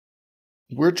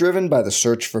We're driven by the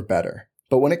search for better.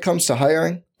 But when it comes to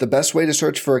hiring, the best way to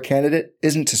search for a candidate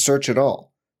isn't to search at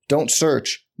all. Don't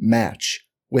search, match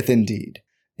with Indeed.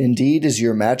 Indeed is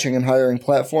your matching and hiring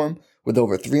platform with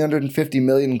over 350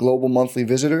 million global monthly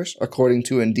visitors, according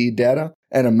to Indeed data,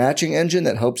 and a matching engine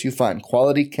that helps you find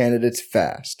quality candidates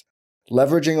fast.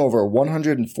 Leveraging over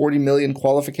 140 million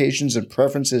qualifications and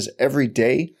preferences every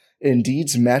day,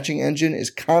 Indeed's matching engine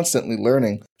is constantly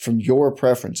learning from your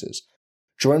preferences.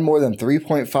 Join more than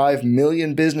 3.5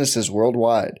 million businesses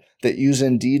worldwide that use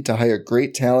Indeed to hire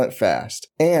great talent fast.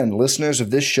 And listeners of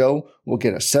this show will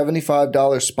get a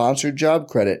 $75 sponsored job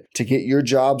credit to get your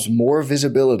jobs more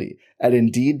visibility at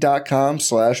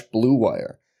Indeed.com/Blue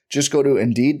Wire. Just go to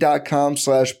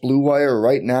Indeed.com/Blue Wire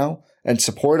right now and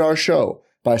support our show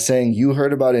by saying you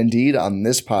heard about Indeed on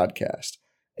this podcast.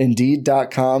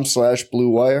 Indeed.com/Blue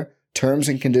Wire. Terms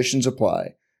and conditions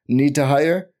apply. Need to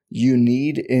hire? You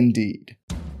need Indeed.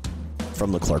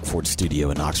 From the Clark Ford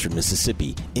Studio in Oxford,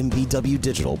 Mississippi, MVW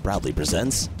Digital proudly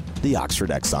presents the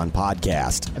Oxford Exxon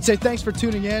Podcast. I'd say thanks for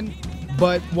tuning in,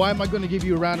 but why am I going to give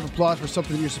you a round of applause for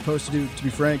something that you're supposed to do, to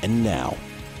be frank? And now,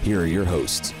 here are your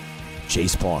hosts,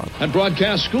 Chase Parham. That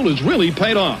broadcast school has really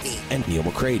paid off. And Neil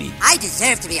McCready. I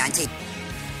deserve to be on TV.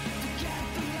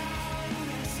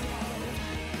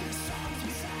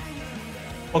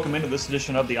 Welcome into this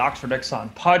edition of the Oxford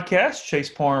Exxon Podcast.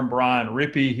 Chase Parham, Brian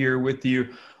Rippey here with you. A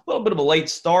little bit of a late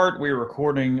start. We were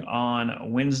recording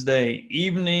on Wednesday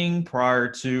evening prior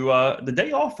to the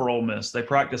day off for Ole Miss. They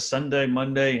practice Sunday,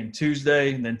 Monday, and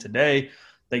Tuesday. And then today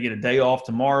they get a day off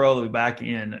tomorrow. They'll be back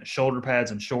in shoulder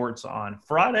pads and shorts on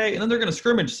Friday. And then they're going to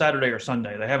scrimmage Saturday or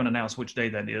Sunday. They haven't announced which day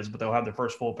that is, but they'll have their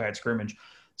first full pad scrimmage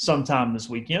sometime this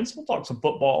weekend. So we'll talk some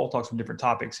football. We'll talk some different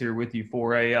topics here with you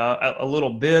for a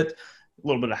little bit. A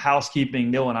little bit of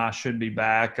housekeeping. Neil and I should be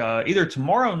back either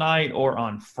tomorrow night or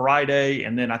on Friday.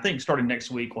 And then I think starting next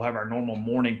week, we'll have our normal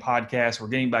morning podcast. We're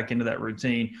getting back into that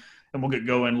routine, and we'll get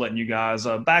going, letting you guys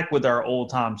back with our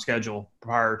old-time schedule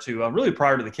prior to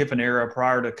the Kiffin era,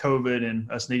 prior to COVID and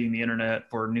us needing the internet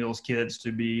for Neil's kids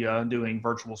to be doing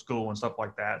virtual school and stuff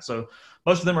like that. So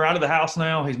most of them are out of the house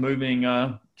now. He's moving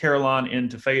Caroline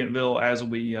into Fayetteville as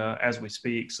we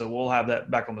speak. So we'll have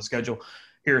that back on the schedule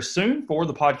here soon. For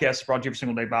the podcast brought to you every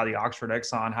single day by the Oxford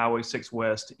Exxon, Highway 6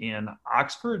 West in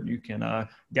Oxford. You can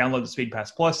download the Speed Pass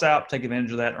Plus app, take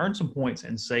advantage of that, earn some points,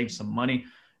 and save some money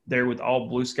there with all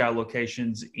Blue Sky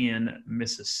locations in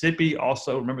Mississippi.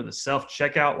 Also, remember the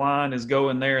self-checkout line is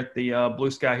going there at the Blue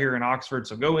Sky here in Oxford.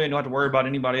 So go in, you don't have to worry about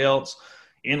anybody else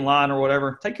in line or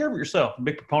whatever. Take care of it yourself.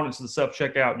 Big proponents of the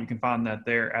self-checkout. You can find that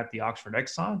there at the Oxford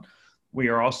Exxon. We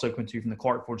are also coming to you from the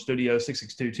Clark Ford Studio,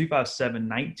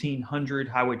 662-257-1900,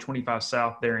 Highway 25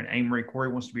 South there in Amory. Corey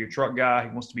wants to be your truck guy. He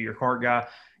wants to be your car guy,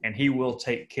 and he will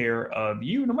take care of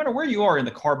you no matter where you are in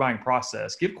the car buying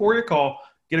process. Give Corey a call,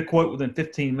 get a quote within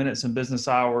 15 minutes in business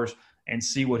hours, and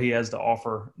see what he has to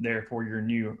offer there for your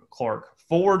new Clark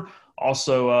Ford.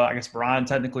 Also, I guess Brian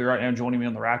technically right now joining me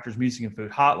on the Rafters Music and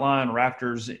Food Hotline.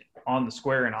 Rafters on the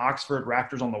Square in Oxford.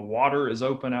 Rafters on the Water is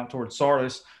open out towards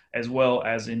Sardis, as well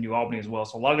as in New Albany as well.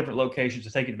 So a lot of different locations to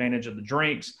take advantage of the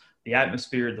drinks, the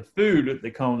atmosphere, the food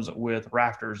that comes with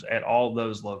Rafters at all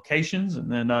those locations. And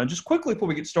then just quickly before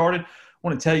we get started, I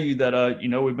want to tell you that,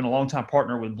 we've been a longtime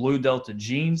partner with Blue Delta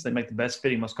Jeans. They make the best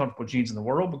fitting, most comfortable jeans in the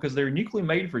world because they're uniquely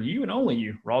made for you and only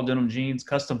you. Raw denim jeans,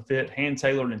 custom fit,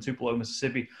 hand-tailored in Tupelo,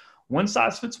 Mississippi. One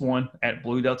size fits one at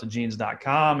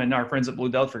BlueDeltaJeans.com. And our friends at Blue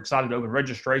Delta are excited to open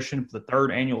registration for the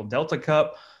 3rd annual Delta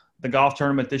Cup. The golf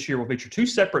tournament this year will feature 2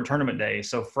 separate tournament days.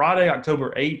 So Friday,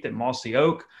 October 8th at Mossy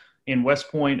Oak in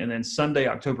West Point, and then Sunday,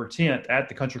 October 10th at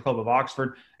the Country Club of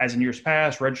Oxford. As in years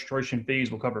past, registration fees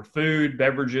will cover food,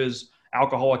 beverages,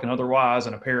 alcoholic and otherwise,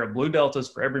 and a pair of Blue Deltas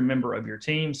for every member of your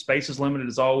team. Space is limited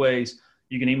as always.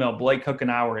 You can email Blake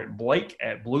Huckenauer at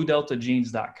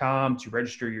blake@bluedeltajeans.com to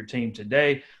register your team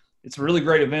today. It's a really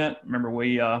great event. Remember,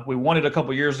 we won it a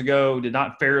couple years ago, did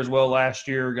not fare as well last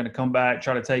year. We're going to come back,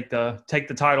 try to take the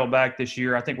title back this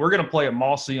year. I think we're going to play at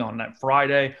Mossy on that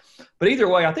Friday. But either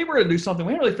way, I think we're going to do something.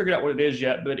 We haven't really figured out what it is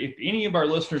yet, but if any of our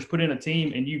listeners put in a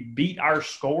team and you beat our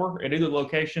score at either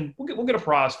location, we'll get a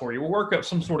prize for you. We'll work up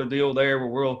some sort of deal there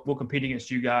where we'll compete against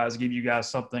you guys, give you guys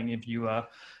something if you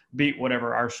beat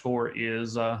whatever our score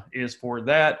is for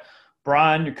that.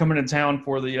 Brian, you're coming to town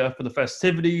for the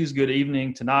festivities. Good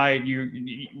evening tonight. You're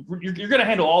going to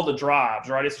handle all the drives,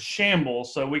 right? It's a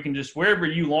shambles, so we can just wherever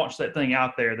you launch that thing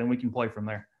out there, then we can play from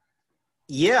there.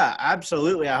 Yeah,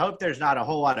 absolutely. I hope there's not a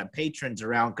whole lot of patrons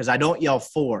around because I don't yell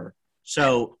 4.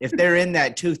 So if they're in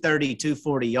that 230,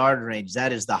 240 yard range,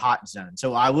 that is the hot zone.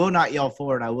 So I will not yell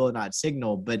 4 and I will not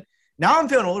signal. But now I'm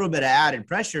feeling a little bit of added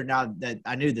pressure now that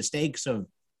I knew the stakes of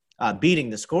beating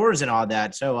the scores and all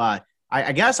that. So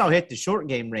I guess I'll hit the short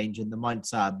game range in the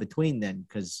months between then,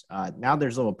 because now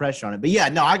there's a little pressure on it. But yeah,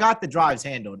 no, I got the drives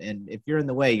handled, and if you're in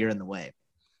the way, you're in the way.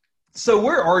 So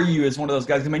where are you as one of those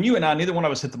guys? I mean, you and I, neither one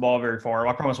of us hit the ball very far.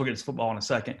 I promise we'll get to football in a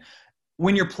second.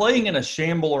 When you're playing in a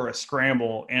shamble or a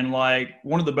scramble, and like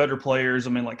one of the better players,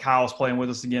 I mean, like Kyle's playing with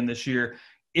us again this year,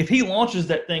 if he launches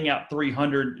that thing out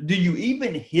 300, do you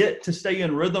even hit to stay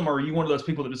in rhythm, or are you one of those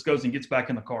people that just goes and gets back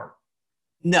in the cart?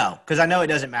 No, because I know it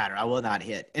doesn't matter. I will not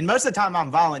hit. And most of the time I'm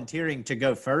volunteering to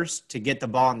go first to get the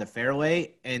ball in the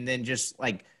fairway, and then just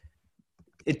like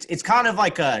it's kind of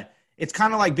like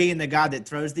being the guy that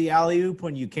throws the alley-oop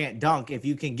when you can't dunk. If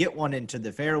you can get one into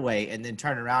the fairway and then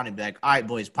turn around and be like, all right,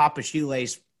 boys, pop a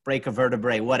shoelace, break a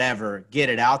vertebrae, whatever, get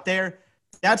it out there,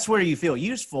 that's where you feel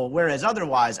useful. Whereas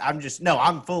otherwise, I'm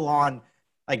full on.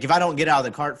 Like if I don't get out of the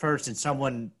cart first and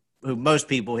someone who most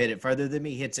people hit it further than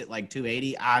me hits it like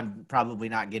 280, I'm probably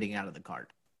not getting out of the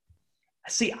cart.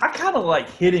 See, I kind of like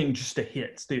hitting just to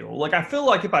hit still. Like I feel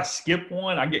like if I skip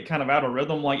one, I get kind of out of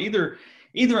rhythm. Like either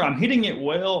I'm hitting it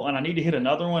well and I need to hit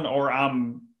another one, or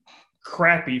I'm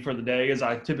crappy for the day as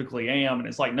I typically am. And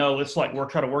it's like, no, let's like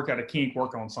try to work out a kink,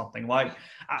 work on something. Like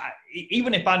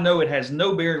even if I know it has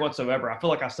no bearing whatsoever, I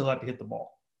feel like I still have to hit the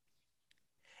ball.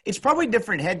 It's probably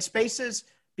different head spaces,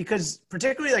 because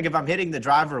particularly like if I'm hitting the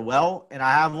driver well and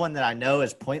I have one that I know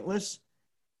is pointless,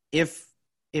 if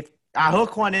I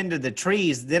hook one into the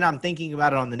trees, then I'm thinking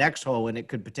about it on the next hole and it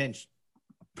could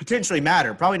potentially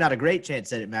matter. Probably not a great chance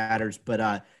that it matters,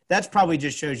 but that's probably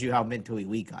just shows you how mentally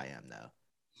weak I am, though.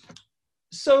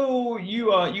 So you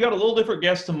got a little different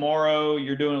guest tomorrow.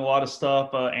 You're doing a lot of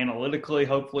stuff analytically,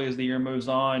 hopefully, as the year moves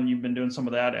on. You've been doing some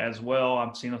of that as well.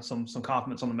 I've seen some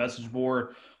compliments on the message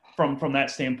board from that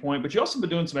standpoint. But you also been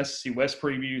doing some SEC West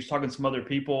previews, talking to some other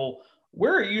people.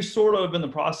 Where are you sort of in the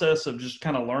process of just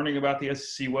kind of learning about the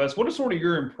SEC West? What are sort of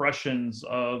your impressions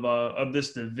of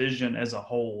this division as a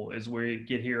whole as we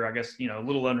get here, I guess, a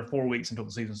little under 4 weeks until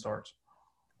the season starts?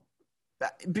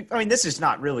 I mean, this is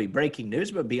not really breaking news,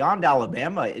 but beyond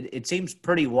Alabama, it seems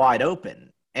pretty wide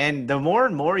open. And the more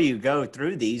and more you go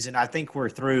through these, and I think we're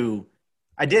through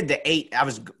 – I did the 8 – I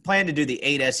was planning to do the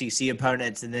 8 SEC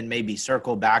opponents and then maybe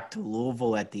circle back to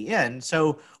Louisville at the end.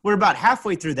 So we're about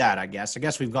halfway through that, I guess. I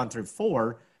guess we've gone through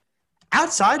 4.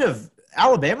 Outside of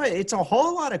Alabama, it's a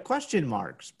whole lot of question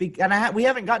marks. And we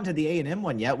haven't gotten to the A&M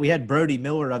one yet. We had Brody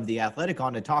Miller of The Athletic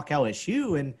on to talk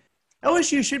LSU, and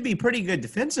LSU should be pretty good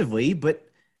defensively, but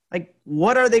like,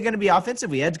 what are they going to be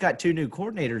offensively? Ed's got 2 new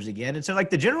coordinators again. And so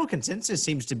like the general consensus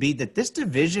seems to be that this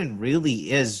division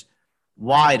really is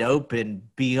wide open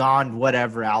beyond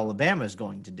whatever Alabama is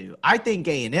going to do. I think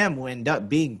A&M will end up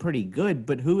being pretty good,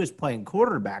 but who is playing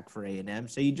quarterback for A&M?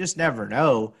 So you just never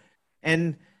know.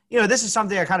 And, this is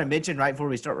something I kind of mentioned right before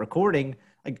we start recording.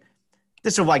 Like,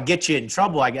 this will like get you in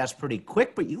trouble, I guess, pretty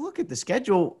quick. But you look at the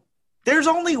schedule, there's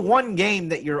only one game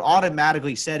that you're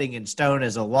automatically setting in stone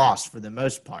as a loss for the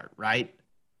most part, right?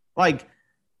 Like,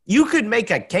 you could make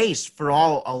a case for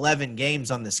all 11 games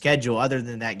on the schedule other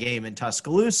than that game in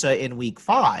Tuscaloosa in week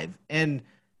 5. And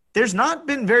there's not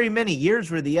been very many years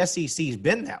where the SEC's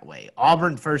been that way.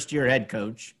 Auburn, first-year head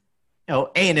coach.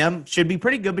 A&M should be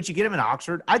pretty good, but you get them in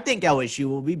Oxford. I think LSU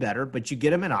will be better, but you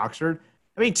get them in Oxford.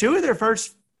 I mean, 2 of their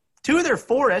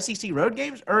 4 SEC road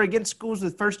games are against schools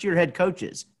with first-year head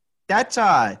coaches. That's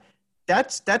a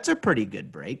pretty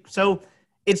good break. So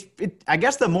I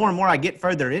guess the more and more I get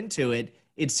further into it,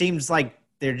 it seems like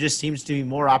there just seems to be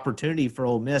more opportunity for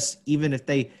Ole Miss, even if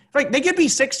they could be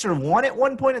 6-1 at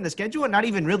one point in the schedule and not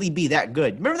even really be that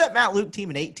good. Remember that Matt Luke team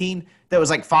in 2018 that was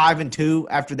like 5-2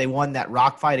 after they won that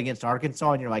rock fight against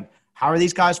Arkansas, and you're like, how are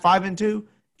these guys 5-2?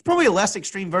 It's probably a less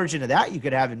extreme version of that you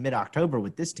could have in mid-October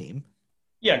with this team.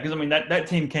 Yeah, because, I mean, that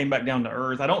team came back down to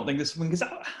earth. I don't think this – because,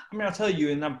 I'll tell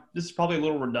you, and this is probably a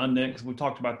little redundant because we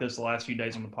talked about this the last few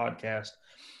days on the podcast.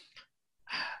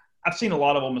 I've seen a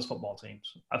lot of Ole Miss football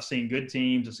teams. I've seen good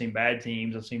teams. I've seen bad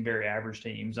teams. I've seen very average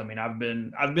teams. I mean, I've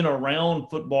been around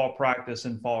football practice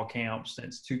and fall camp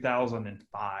since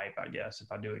 2005, I guess,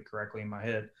 if I do it correctly in my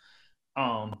head.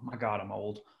 My God, I'm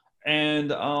old.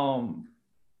 And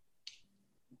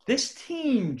this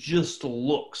team just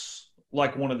looks –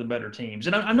 like one of the better teams.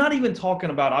 And I'm not even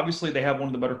talking about, obviously they have one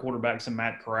of the better quarterbacks in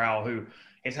Matt Corral, who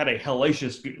has had a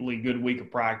hellaciously good week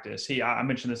of practice. I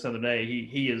mentioned this the other day.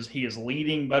 He is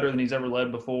leading better than he's ever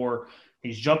led before.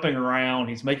 He's jumping around.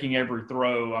 He's making every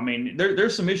throw. I mean,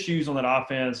 there's some issues on that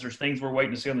offense. There's things we're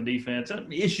waiting to see on the defense.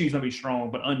 Issues may be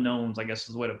strong, but unknowns, I guess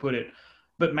is the way to put it.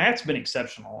 But Matt's been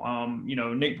exceptional.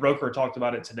 Nick Broker talked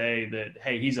about it today that,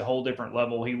 hey, he's a whole different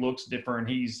level. He looks different.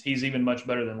 He's even much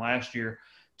better than last year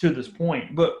to this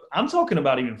point. But I'm talking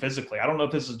about even physically. I don't know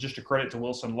if this is just a credit to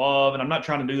Wilson Love, and I'm not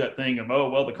trying to do that thing of,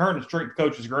 oh, well, the current strength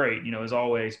coach is great, as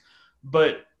always.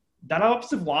 But that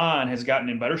offensive line has gotten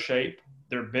in better shape.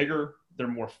 They're bigger. They're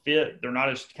more fit. They're not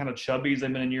as kind of chubby as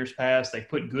they've been in years past. They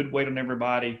put good weight on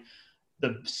everybody.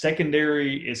 The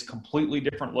secondary is completely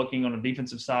different looking on the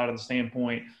defensive side of the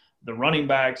standpoint. The running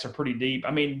backs are pretty deep.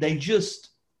 I mean,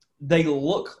 they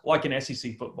look like an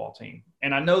SEC football team.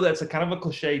 And I know that's a kind of a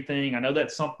cliche thing. I know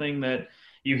that's something that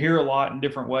you hear a lot in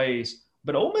different ways,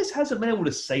 but Ole Miss hasn't been able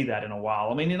to say that in a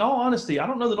while. I mean, in all honesty, I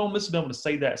don't know that Ole Miss has been able to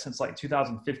say that since like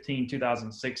 2015,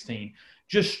 2016.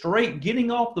 Just straight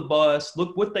getting off the bus,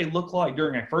 look what they look like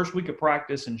during a first week of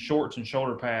practice in shorts and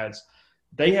shoulder pads.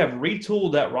 They have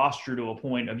retooled that roster to a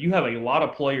point of you have a lot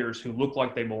of players who look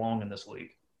like they belong in this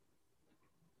league.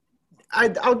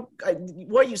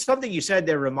 Something you said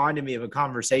there reminded me of a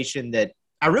conversation that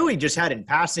I really just had in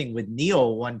passing with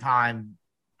Neil one time.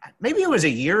 Maybe it was a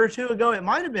year or two ago. It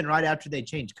might have been right after they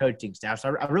changed coaching staffs. I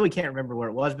really can't remember where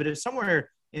it was, but it was somewhere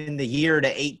in the year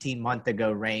to 18-month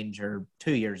ago range, or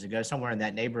 2 years ago, somewhere in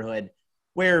that neighborhood,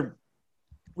 where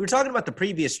we were talking about the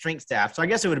previous strength staff. So I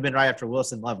guess it would have been right after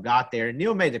Wilson Love got there. And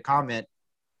Neil made the comment,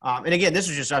 and again, this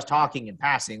was just us talking and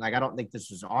passing. Like, I don't think this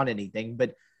was on anything,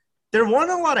 but there weren't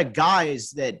a lot of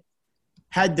guys that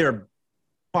had their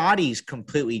bodies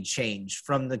completely changed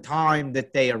from the time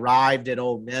that they arrived at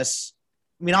Ole Miss.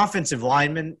 I mean, offensive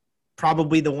linemen,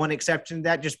 probably the one exception to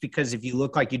that, just because if you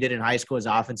look like you did in high school as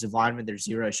offensive lineman, there's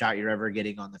zero shot you're ever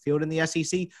getting on the field in the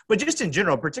SEC. But just in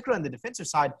general, particularly on the defensive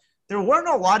side, there weren't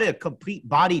a lot of complete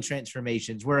body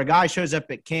transformations where a guy shows up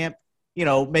at camp,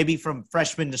 maybe from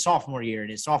freshman to sophomore year. In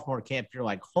his sophomore camp, you're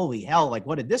like, holy hell, like,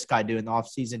 what did this guy do in the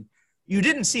offseason? You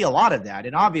didn't see a lot of that.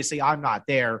 And obviously I'm not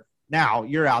there now.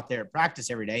 You're out there at practice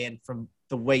every day. And from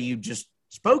the way you just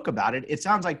spoke about it, it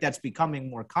sounds like that's becoming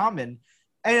more common.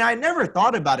 And I never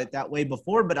thought about it that way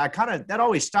before, but that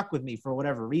always stuck with me for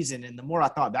whatever reason. And the more I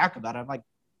thought back about it, I'm like,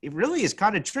 it really is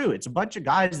kind of true. It's a bunch of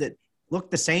guys that look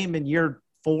the same in year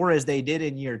 4 as they did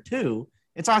in year 2.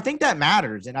 And so I think that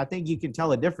matters. And I think you can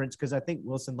tell a difference because I think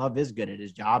Wilson Love is good at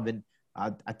his job. And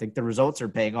I think the results are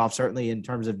paying off, certainly in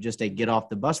terms of just a get off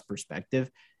the bus perspective.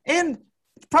 And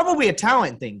it's probably a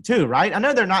talent thing too, right? I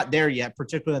know they're not there yet,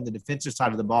 particularly on the defensive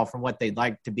side of the ball from what they'd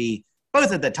like to be,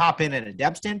 both at the top end and a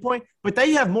depth standpoint, but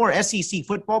they have more SEC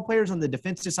football players on the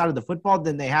defensive side of the football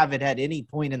than they have at any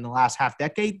point in the last half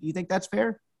decade. You think that's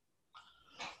fair?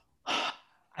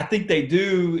 I think they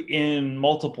do in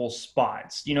multiple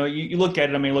spots. You look at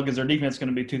it, I mean, look, is their defense going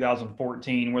to be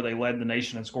 2014 where they led the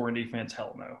nation in scoring defense?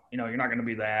 Hell no. You're not going to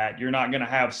be that. You're not going to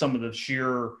have some of the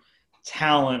sheer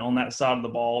talent on that side of the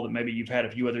ball that maybe you've had a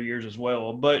few other years as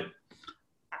well. But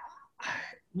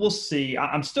we'll see.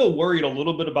 I'm still worried a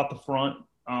little bit about the front.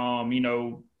 What are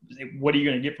you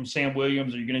going to get from Sam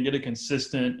Williams? Are you going to get a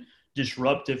consistent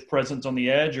disruptive presence on the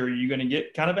edge, or are you going to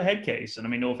get kind of a head case? And I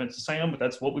mean, no offense to Sam, but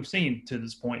that's what we've seen to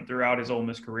this point throughout his Ole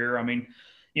Miss career. I mean,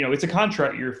 it's a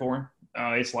contract year for him.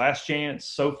 It's last chance.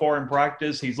 So far in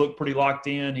practice, he's looked pretty locked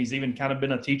in. He's even kind of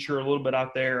been a teacher a little bit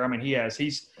out there. I mean, he has.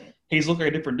 He's looking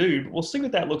like a different dude. We'll see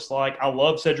what that looks like. I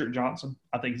love Cedric Johnson.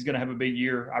 I think he's going to have a big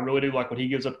year. I really do like what he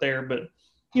gives up there. But,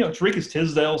 Tarikas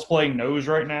Tisdale's playing nose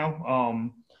right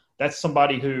now. That's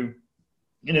somebody who,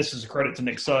 and this is a credit to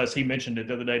Nick Suss. He mentioned it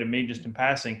the other day to me just in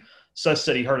passing. Suss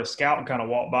said he heard a scout kind of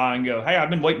walk by and go, hey,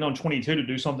 I've been waiting on 22 to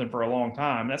do something for a long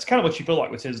time. And that's kind of what you feel like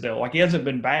with Tisdale. Like, he hasn't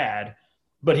been bad,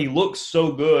 but he looks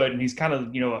so good, and he's kind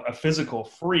of, a physical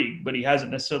freak, but he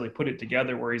hasn't necessarily put it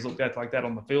together where he's looked at like that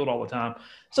on the field all the time.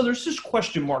 So there's just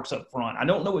question marks up front. I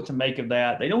don't know what to make of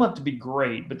that. They don't have to be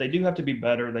great, but they do have to be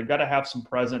better. They've got to have some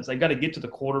presence. They've got to get to the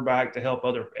quarterback to help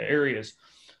other areas.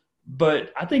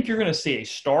 But I think you're going to see a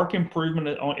stark improvement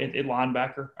at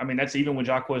linebacker. I mean, that's even when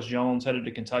Jaquez Jones headed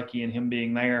to Kentucky and him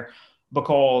being there,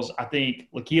 because I think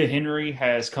Lakia Henry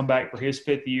has come back for his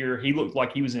 5th year. He looked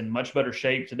like he was in much better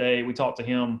shape today. We talked to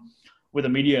him with a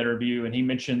media interview, and he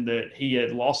mentioned that he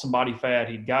had lost some body fat.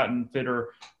 He'd gotten fitter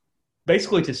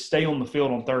basically to stay on the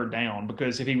field on third down,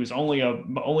 because if he was only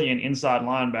an inside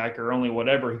linebacker, only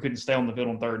whatever, he couldn't stay on the field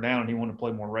on third down, and he wanted to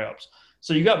play more reps.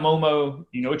 So you got Momo,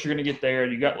 you know what you're going to get there.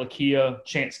 You got Lakia.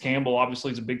 Chance Campbell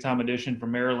obviously is a big-time addition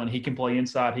from Maryland. He can play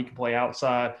inside. He can play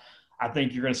outside. I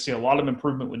think you're going to see a lot of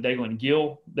improvement with Dalen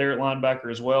Gill there at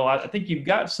linebacker as well. I think you've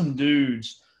got some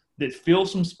dudes that fill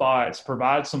some spots,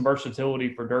 provide some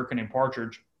versatility for Durkin and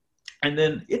Partridge. And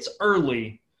then it's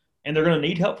early, and they're going to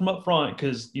need help from up front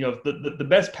because, the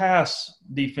best pass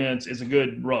defense is a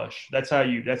good rush. That's how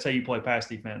you play pass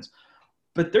defense.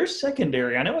 But their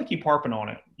secondary, I know I keep harping on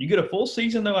it. You get a full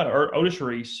season, though, out of Otis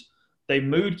Reese. They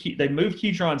moved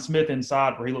Keyshawn Smith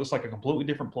inside where he looks like a completely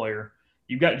different player.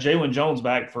 You've got Jalen Jones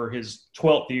back for his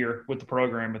 12th year with the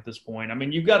program at this point. I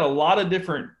mean, you've got a lot of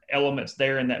different elements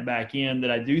there in that back end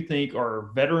that I do think are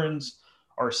veterans,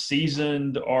 are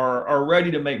seasoned, are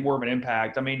ready to make more of an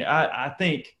impact. I mean, I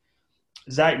think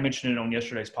Zach mentioned it on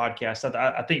yesterday's podcast.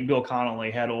 I think Bill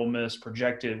Connolly had Ole Miss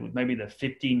projected with maybe the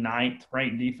 59th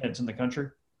ranked defense in the country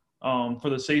for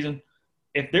the season.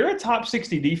 If they're a top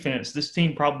 60 defense, this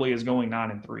team probably is going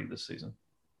 9-3 this season.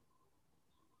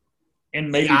 And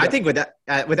maybe I think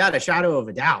without a shadow of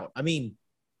a doubt. I mean,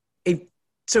 in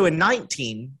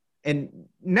 19, and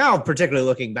now particularly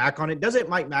looking back on it, doesn't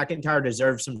Mike McIntyre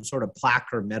deserve some sort of plaque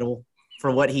or medal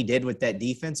for what he did with that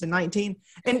defense in 19?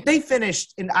 And they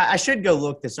finished, and I should go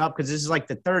look this up because this is like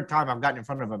the third time I've gotten in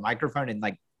front of a microphone and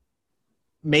like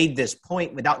made this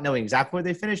point without knowing exactly where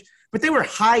they finished. But they were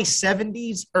high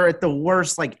 70s or at the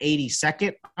worst like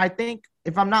 82nd, I think,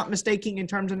 if I'm not mistaken, in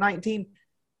terms of 19.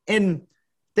 And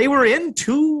they were in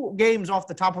 2 games off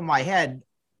the top of my head,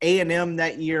 A&M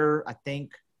that year, I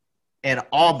think, and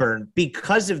Auburn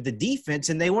because of the defense,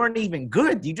 and they weren't even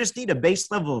good. You just need a base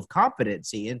level of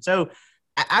competency. And so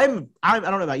I don't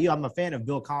know about you. I'm a fan of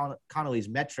Bill Connolly's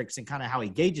metrics and kind of how he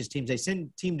gauges teams. They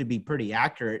seem to be pretty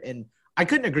accurate, and I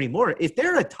couldn't agree more. If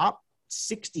they're a top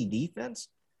 60 defense,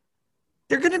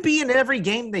 they're going to be in every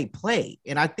game they play,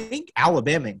 and I think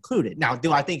Alabama included. Now,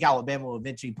 do I think Alabama will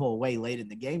eventually pull away late in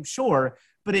the game? Sure,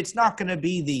 but it's not going to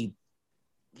be the,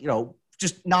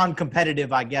 just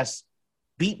non-competitive, I guess,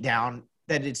 beatdown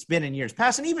that it's been in years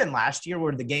past. And even last year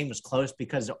where the game was close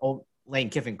because Lane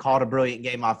Kiffin called a brilliant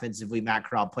game offensively, Matt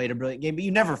Corral played a brilliant game, but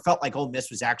you never felt like Ole Miss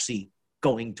was actually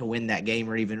going to win that game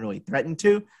or even really threatened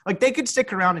to. Like, they could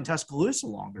stick around in Tuscaloosa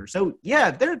longer. So, yeah,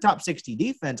 if they're a top 60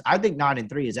 defense, I think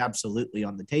 9-3 is absolutely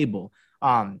on the table.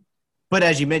 But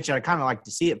as you mentioned, I kind of like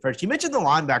to see it first. You mentioned the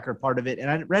linebacker part of it,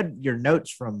 and I read your notes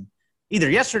from either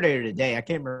yesterday or today. I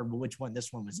can't remember which one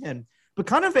this one was in, but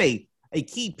kind of a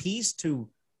key piece to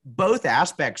both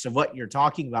aspects of what you're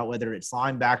talking about, whether it's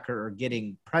linebacker or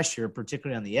getting pressure,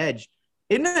 particularly on the edge.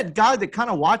 Isn't it a guy that kind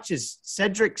of watches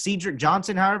Cedric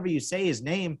Johnson, however you say his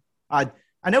name? I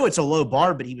know it's a low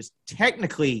bar, but he was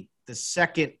technically the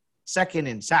second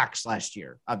in sacks last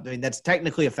year. I mean, that's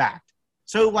technically a fact.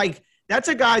 So, like, that's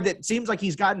a guy that seems like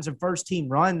he's gotten some first-team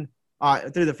run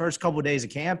through the first couple of days of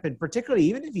camp, and particularly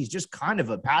even if he's just kind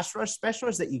of a pass rush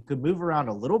specialist that you could move around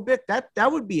a little bit, that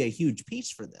would be a huge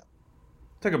piece for them.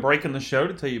 Take a break in the show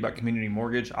to tell you about Community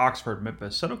Mortgage, Oxford,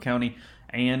 Memphis, Soto County,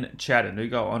 and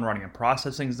Chattanooga. Underwriting and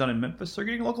processing is done in Memphis. They're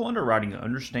getting local underwriting that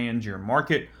understands your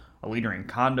market, a leader in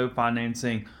condo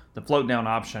financing, the float down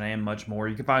option, and much more.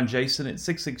 You can find Jason at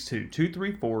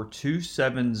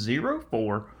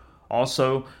 662-234-2704.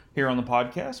 Also, here on the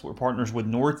podcast, we're partners with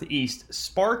Northeast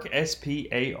Spark,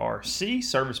 SPARC,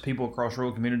 service people across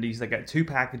rural communities. They got 2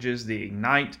 packages, the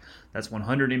Ignite, that's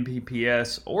 100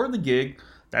 Mbps, or the Gig,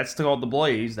 that's called the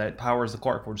Blaze, that powers the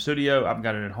Clark Ford studio. I've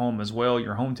got it at home as well.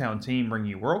 Your hometown team bring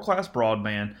you world-class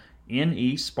broadband,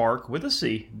 nespark with a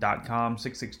C.com,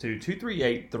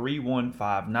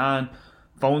 662-238-3159.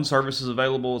 Phone services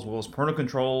available as well as parental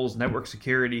controls, network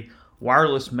security,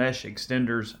 wireless mesh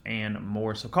extenders, and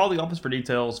more. So call the office for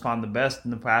details. Find the best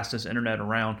and the fastest internet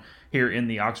around here in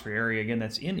the Oxford area. Again,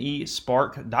 that's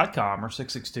nespark.com or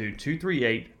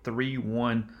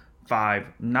 662-238-3159.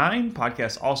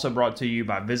 Podcast also brought to you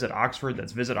by Visit Oxford.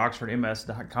 That's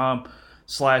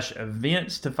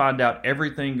visitoxfordms.com/events to find out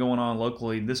everything going on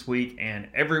locally this week and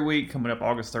every week coming up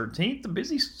August 13th. The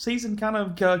busy season kind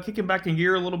of kicking back in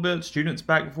gear a little bit. Students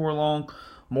back before long.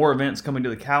 More events coming to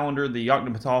the calendar. The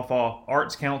Yoknapatawpha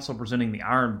Arts Council presenting the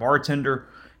Iron Bartender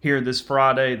here this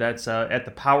Friday. That's at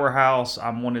the Powerhouse.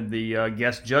 I'm one of the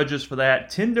guest judges for that.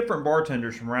 10 different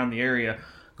bartenders from around the area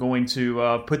going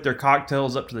to put their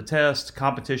cocktails up to the test,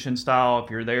 competition style. If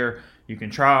you're there, you can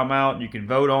try them out. You can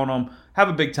vote on them. Have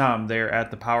a big time there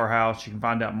at the Powerhouse. You can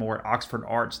find out more at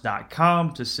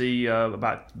oxfordarts.com to see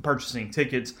about purchasing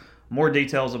tickets, more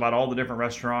details about all the different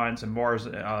restaurants and bars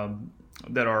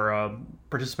that are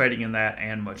participating in that,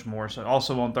 and much more. So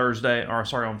also on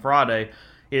Friday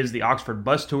is the Oxford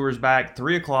Bus Tours back,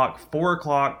 3 o'clock, 4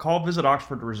 o'clock. Call Visit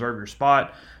Oxford to reserve your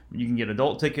spot. You can get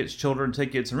adult tickets, children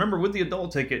tickets. Remember, with the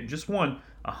adult ticket, just won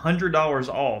 $100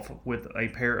 off with a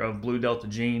pair of Blue Delta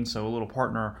jeans. So a little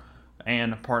partner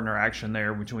action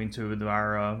there between two of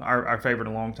our favorite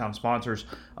and longtime sponsors.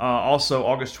 Also,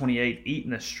 August 28th, Eat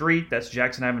in the Street. That's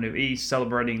Jackson Avenue East,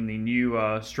 celebrating the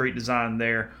new street design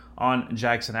there on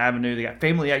Jackson Avenue. They got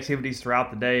family activities throughout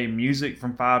the day, music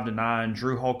from 5 to 9.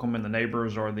 Drew Holcomb and the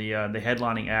Neighbors are the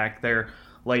headlining act there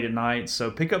late at night. So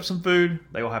pick up some food.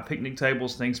 They will have picnic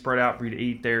tables, things spread out for you to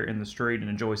eat there in the street and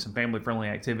enjoy some family-friendly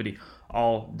activity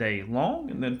all day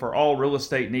long. And then for all real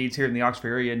estate needs here in the Oxford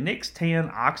area,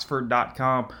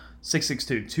 Nix10Oxford.com,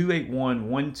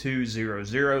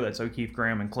 662-281-1200. That's O'Keefe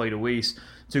Graham and Clay DeWeese,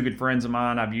 two good friends of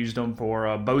mine. I've used them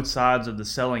for both sides of the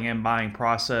selling and buying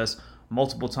process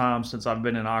multiple times since I've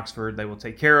been in Oxford. They will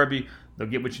take care of you. They'll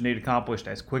get what you need accomplished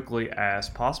as quickly as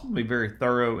possible. Be very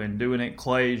thorough in doing it.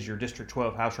 Clay's your District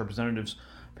 12 House Representatives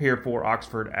here for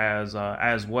Oxford as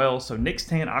well. So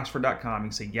Nix10Oxford.com. You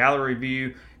can see gallery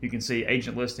view. You can see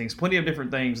agent listings. Plenty of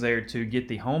different things there to get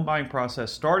the home buying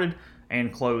process started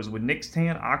and close with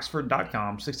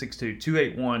Nix10Oxford.com,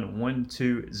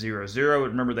 662-281-1200.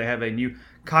 Remember, they have a new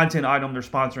content item they're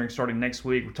sponsoring starting next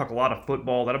week. We talk a lot of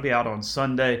football. That'll be out on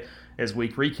Sunday as we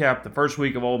recap the first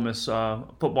week of Ole Miss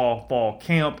football fall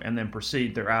camp and then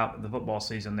proceed throughout the football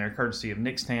season there, courtesy of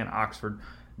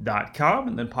Nix10Oxford.com.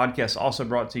 And then podcast also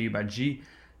brought to you by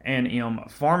G&M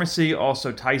Pharmacy,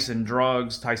 also Tyson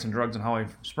Drugs in Holly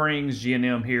Springs,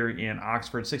 G&M here in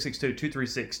Oxford,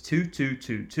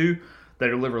 662-236-2222. They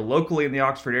deliver locally in the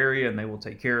Oxford area, and they will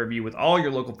take care of you with all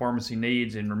your local pharmacy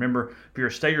needs. And remember, if you're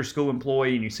a state or school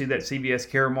employee and you see that CVS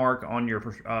Care mark on your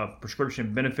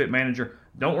prescription benefit manager,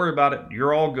 don't worry about it.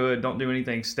 You're all good. Don't do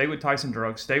anything. Stay with Tyson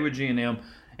Drugs. Stay with G&M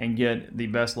and get the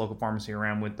best local pharmacy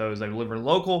around with those. They deliver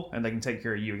local, and they can take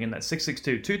care of you. Again, that's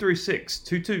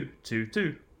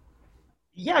 662-236-2222.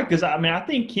 Yeah, because, I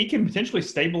think he can potentially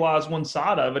stabilize one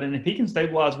side of it. And if he can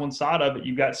stabilize one side of it,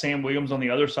 you've got Sam Williams on the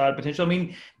other side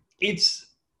potentially.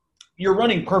 You're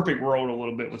running perfect world a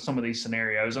little bit with some of these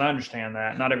scenarios, and I understand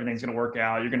that. Not everything's going to work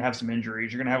out. You're going to have some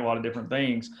injuries. You're going to have a lot of different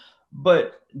things.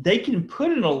 But they can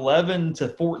put an 11 to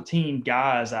 14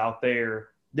 guys out there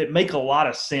that make a lot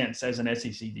of sense as an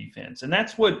SEC defense. And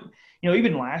that's what,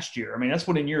 even last year, that's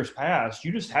what in years past,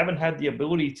 you just haven't had the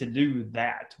ability to do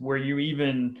that, where you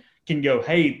even can go,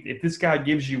 hey, if this guy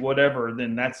gives you whatever,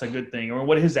 then that's a good thing. Or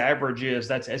what his average is,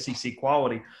 that's SEC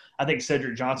quality. I think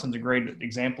Cedric Johnson's a great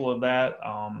example of that.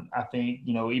 I think,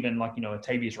 even like,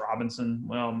 Tavius Robinson.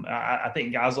 I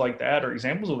think guys like that are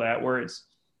examples of that, where it's,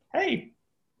 hey,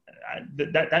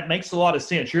 that makes a lot of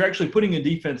sense. You're actually putting a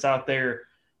defense out there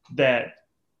that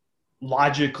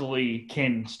logically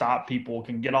can stop people,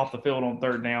 can get off the field on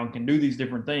third down, can do these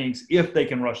different things if they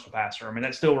can rush the passer.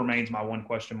 That still remains my one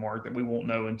question mark that we won't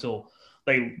know until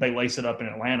they lace it up in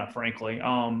Atlanta, frankly.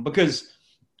 Because,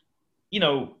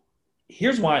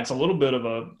 here's why it's a little bit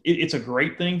of it's a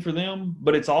great thing for them,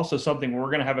 but it's also something we're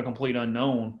going to have a complete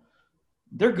unknown.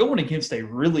 They're going against a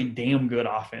really damn good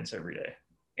offense every day.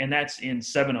 And that's in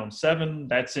 7-on-7,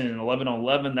 that's in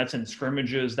 11-on-11, that's in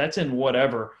scrimmages, that's in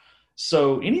whatever.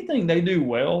 So anything they do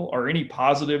well, or any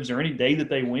positives, or any day that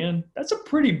they win, that's a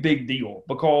pretty big deal,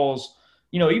 because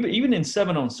even in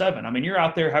 7-on-7, you're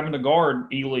out there having to guard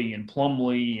Ely and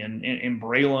Plumlee and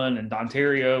Braylon and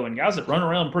Dontario and guys that run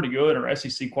around pretty good, or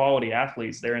SEC quality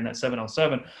athletes there in that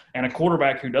 7-on-7, and a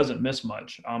quarterback who doesn't miss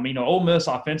much. Ole Miss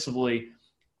offensively,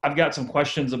 I've got some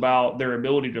questions about their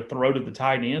ability to throw to the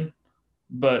tight end,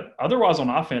 but otherwise on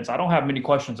offense, I don't have many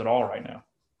questions at all right now.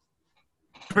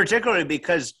 Particularly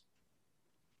because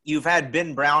you've had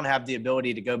Ben Brown have the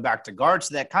ability to go back to guard,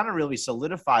 so that kind of really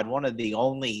solidified one of the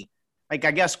only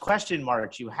question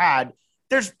marks you had.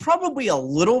 There's probably a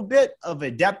little bit of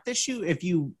a depth issue. If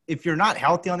you're not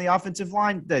healthy on the offensive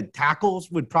line, the tackles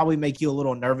would probably make you a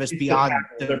little nervous beyond.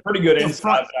 They're pretty good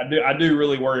inside, but I do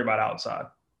really worry about outside.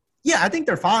 Yeah, I think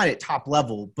they're fine at top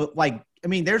level. But,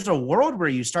 there's a world where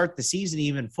you start the season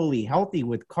even fully healthy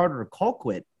with Carter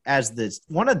Colquitt as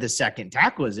one of the second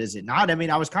tackles, is it not?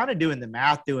 I was kind of doing the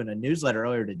math, doing a newsletter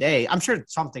earlier today. I'm sure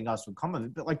something else would come of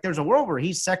it, but there's a world where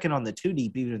he's second on the 2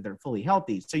 deep, even if they're fully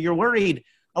healthy. So you're worried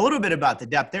a little bit about the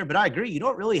depth there, but I agree. You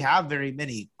don't really have very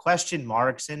many question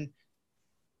marks. And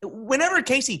whenever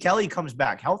Casey Kelly comes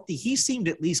back healthy, he seemed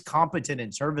at least competent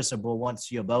and serviceable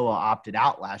once Yeboah opted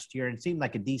out last year and seemed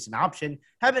like a decent option.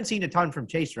 Haven't seen a ton from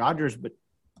Chase Rogers, but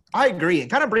I agree.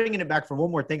 And kind of bringing it back for one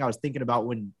more thing I was thinking about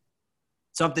when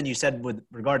something you said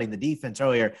regarding the defense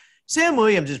earlier, Sam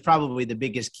Williams is probably the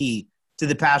biggest key to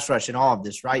the pass rush in all of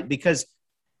this, right? Because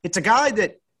it's a guy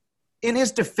that, in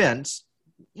his defense,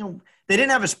 they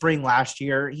didn't have a spring last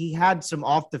year. He had some an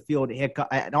off-the-field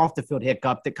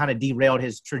hiccup that kind of derailed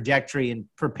his trajectory in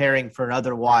preparing for an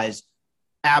otherwise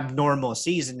abnormal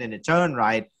season in its own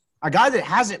right. A guy that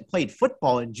hasn't played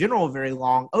football in general very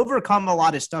long, overcome a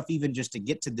lot of stuff even just to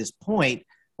get to this point.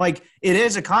 It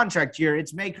is a contract year,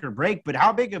 it's make or break, but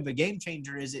how big of a game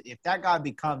changer is it if that guy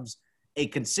becomes a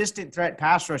consistent threat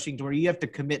pass rushing to where you have to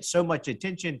commit so much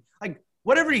attention. Like,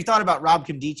 whatever you thought about Rob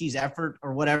Nkemdiche's effort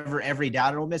or whatever every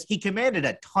down at Ole Miss, he commanded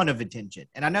a ton of attention.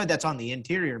 And I know that's on the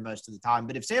interior most of the time,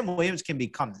 but if Sam Williams can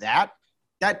become that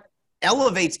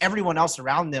elevates everyone else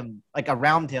around them, like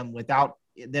around him, without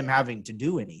them having to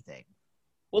do anything.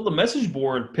 Well, the message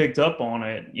board picked up on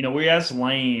it. You know, we asked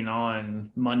Lane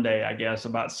on Monday, I guess,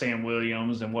 about Sam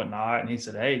Williams and whatnot. And he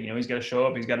said, hey, you know, he's got to show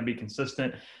up. He's got to be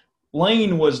consistent.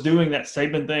 Lane was doing that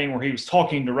Saban thing where he was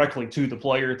talking directly to the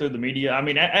player through the media. I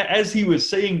mean, as he was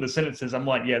saying the sentences, I'm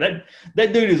like, yeah,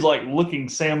 that dude is like looking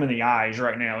Sam in the eyes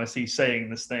right now as he's saying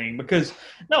this thing. Because,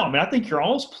 no, I mean, I think you're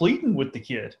almost pleading with the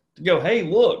kid to go, hey,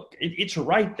 look, it's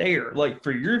right there. Like,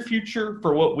 for your future,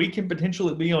 for what we can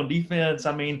potentially be on defense.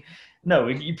 I mean, no,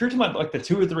 if you're talking about like the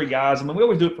 2 or 3 guys, I mean, we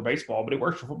always do it for baseball, but it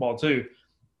works for football too.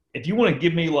 If you want to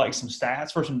give me like some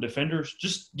stats for some defenders,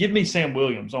 just give me Sam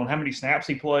Williams on how many snaps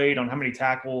he played, on how many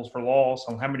tackles for loss,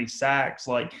 on how many sacks.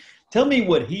 Like, tell me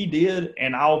what he did,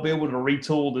 and I'll be able to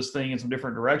retool this thing in some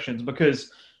different directions.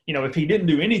 Because, you know, if he didn't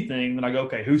do anything, then I go,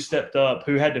 okay, who stepped up,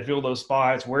 who had to fill those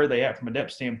spots, where are they at from a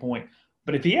depth standpoint?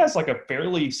 But if he has like a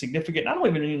fairly significant, I don't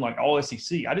even mean like all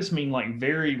SEC, I just mean like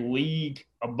very league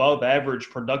above average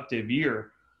productive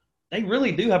year, they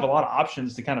really do have a lot of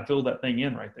options to kind of fill that thing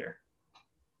in right there.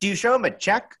 Do you show him a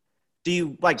check? Do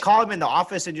you like call him in the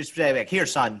office and just say, like, here,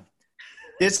 son,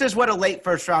 this is what a late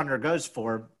first rounder goes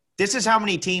for. This is how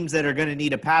many teams that are going to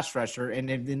need a pass rusher. And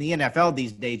in the NFL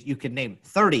these days, you can name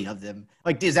 30 of them.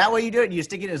 Like, is that what you do it? You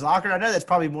stick it in his locker? I know that's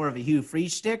probably more of a Hugh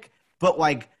Freeze stick, but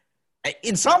like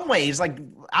in some ways, like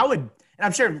I would, and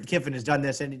I'm sure Kiffin has done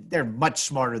this and they're much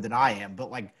smarter than I am,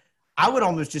 but like I would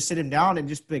almost just sit him down and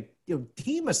just be like, you know,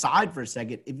 team aside for a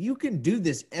second. If you can do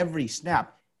this every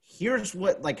snap, here's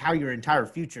what, like, how your entire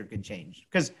future could change.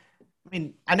 Because, I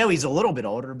mean, I know he's a little bit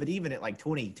older, but even at like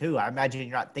 22, I imagine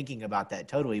you're not thinking about that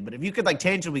totally. But if you could like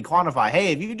tangibly quantify,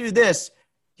 hey, if you do this,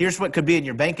 here's what could be in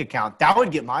your bank account, that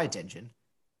would get my attention.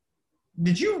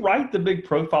 Did you write the big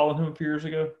profile on him a few years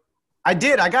ago? I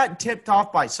did. I got tipped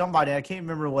off by somebody. I can't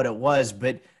remember what it was,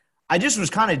 but I just was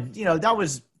kind of, you know, that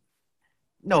was,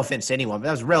 no offense to anyone, but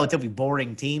that was a relatively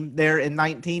boring team there in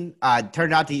 19. It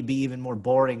turned out to be even more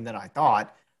boring than I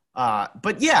thought.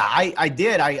 But yeah, I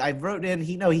did. I wrote in,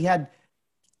 he had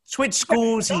switched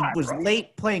schools. He was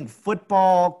late playing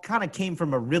football, kind of came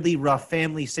from a really rough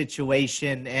family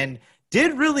situation and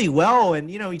did really well.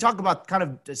 And, you know, you talk about kind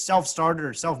of a self-starter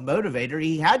or self-motivator.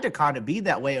 He had to kind of be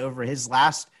that way over his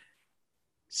last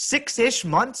 6-ish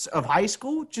months of high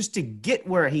school just to get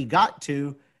where he got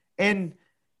to. And,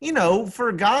 you know,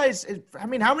 for guys, I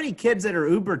mean, how many kids that are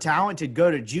uber talented go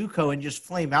to JUCO and just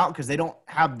flame out because they don't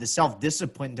have the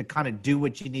self-discipline to kind of do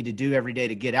what you need to do every day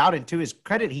to get out? And to his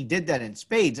credit, he did that in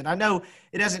spades. And I know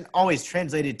it hasn't always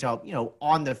translated to, you know,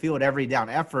 on the field, every down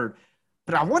effort,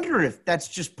 but I wonder if that's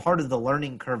just part of the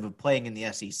learning curve of playing in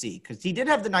the SEC, because he did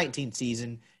have the 19th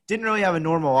season, didn't really have a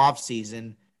normal off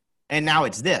season, and now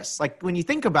it's this. Like, when you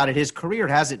think about it, his career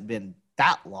hasn't been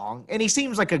that long, and he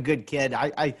seems like a good kid.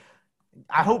 I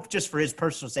hope just for his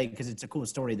personal sake, because it's a cool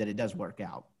story, that it does work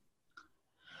out.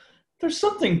 There's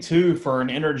something, too, for an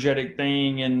energetic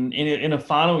thing and in a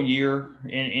final year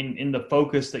in the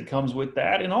focus that comes with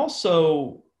that. And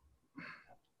also,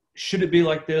 should it be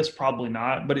like this? Probably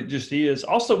not, but it just is.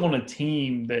 Also on a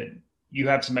team that you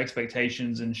have some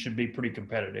expectations and should be pretty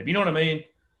competitive. You know what I mean?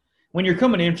 When you're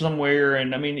coming in somewhere,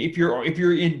 and I mean, if you're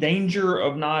in danger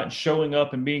of not showing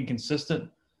up and being consistent,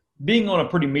 being on a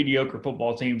pretty mediocre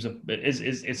football team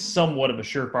is somewhat of a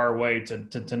surefire way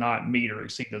to not meet or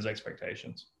exceed those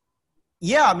expectations.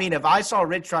 Yeah, I mean, if I saw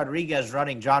Rich Rodriguez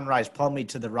running John Rice Plumlee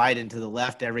to the right and to the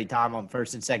left every time on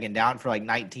first and second down for like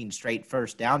 19 straight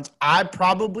first downs, I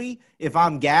probably, if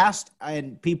I'm gassed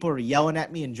and people are yelling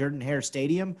at me in Jordan-Hare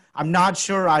Stadium, I'm not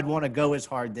sure I'd want to go as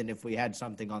hard than if we had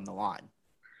something on the line.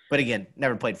 But again,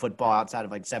 never played football outside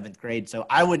of like 7th grade, so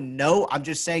I wouldn't know. I'm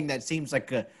just saying that seems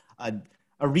like a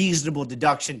reasonable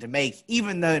deduction to make,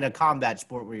 even though in a combat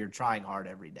sport where you're trying hard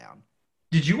every down.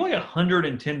 Did you weigh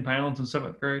 110 pounds in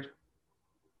 7th grade?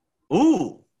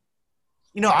 Ooh.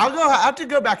 You know, I'll have to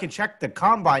go back and check the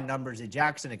combine numbers at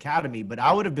Jackson Academy, but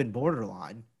I would have been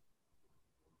borderline.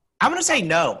 I'm going to say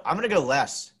no. I'm going to go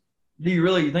less. Do you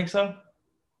really? You think so?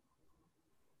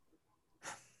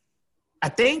 I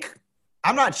think.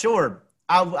 I'm not sure.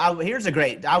 I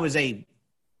was a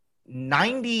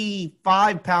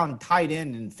 95-pound tight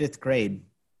end in 5th grade.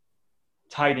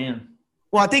 Tight end?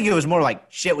 Well, I think it was more like,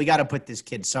 shit, we got to put this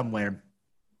kid somewhere.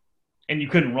 And you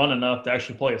couldn't run enough to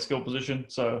actually play a skill position,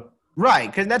 so. Right,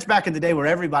 because that's back in the day where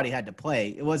everybody had to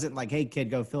play. It wasn't like, hey, kid,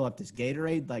 go fill up this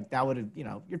Gatorade. Like, that would have,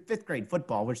 your fifth grade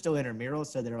football. We're still intramurals,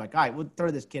 so they're like, all right, we'll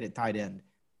throw this kid at tight end.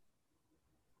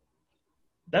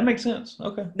 That makes sense.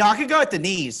 Okay. No, I could go at the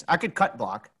knees. I could cut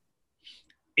block.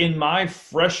 In my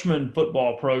freshman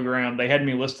football program, they had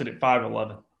me listed at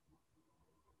 5'11".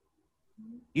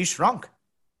 You shrunk.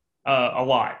 A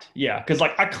lot, yeah. Because,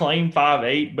 I claim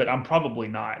 5'8", but I'm probably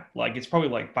not. It's probably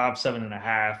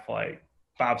 5'7.5",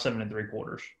 5'7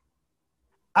 3/4".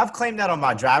 I've claimed that on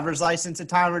my driver's license a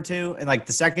time or two. And,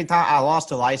 the second time, I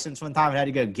lost a license one time and had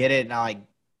to go get it. And I,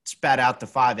 spat out the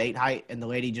 5'8" height. And the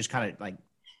lady just kind of,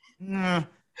 nah.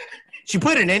 She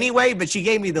put it anyway, but she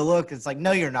gave me the look. It's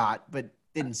no, you're not. But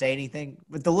didn't say anything.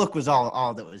 But the look was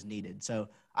all that was needed. So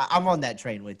I'm on that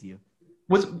train with you.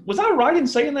 Was I right in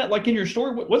saying that, in your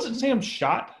story? Wasn't Sam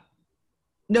shot?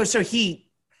 No, so he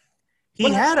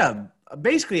had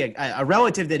basically a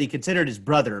relative that he considered his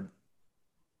brother.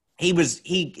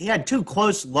 He had two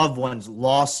close loved ones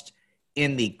lost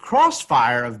in the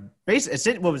crossfire of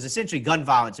what was essentially gun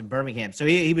violence in Birmingham. So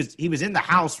he was in the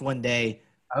house one day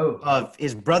of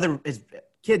his brother, his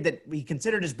kid that he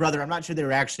considered his brother. I'm not sure they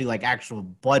were actually actual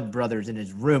blood brothers in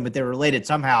his room, but they were related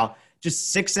somehow.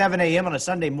 Just 6, 7 a.m. on a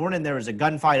Sunday morning, there was a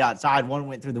gunfight outside. One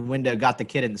went through the window, got the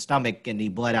kid in the stomach, and he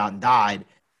bled out and died.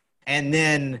 And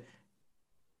then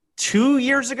 2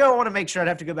 years ago, I want to make sure I'd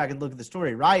have to go back and look at the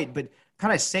story right, but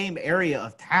kind of same area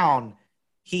of town,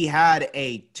 he had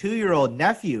a 2-year-old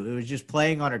nephew who was just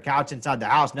playing on her couch inside the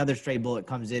house. Another stray bullet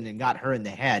comes in and got her in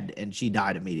the head, and she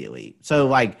died immediately. So,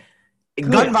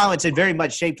 gun violence had very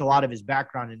much shaped a lot of his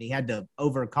background, and he had to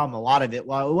overcome a lot of it.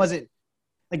 Well, it wasn't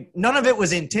none of it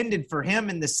was intended for him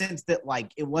in the sense that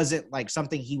it wasn't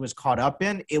something he was caught up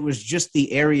in. It was just the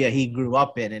area he grew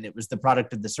up in, and it was the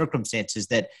product of the circumstances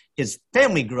that his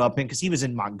family grew up in because he was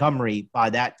in Montgomery by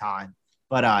that time.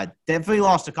 But definitely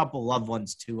lost a couple loved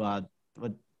ones to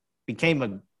what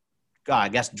became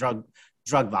gun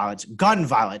violence,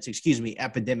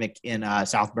 epidemic in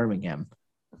South Birmingham.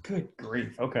 Good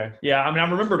grief. Okay. Yeah, I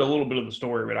remembered a little bit of the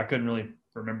story, but I couldn't really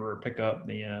remember or pick up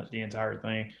the entire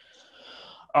thing.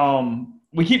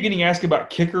 We keep getting asked about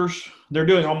kickers. They're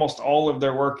doing almost all of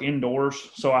their work indoors,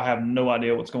 so I have no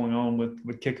idea what's going on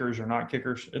with kickers or not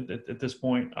kickers at this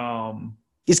point.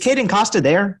 Is Caden Costa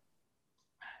there?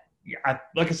 Yeah,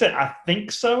 like I said, I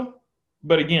think so,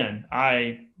 but again,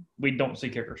 we don't see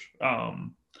kickers.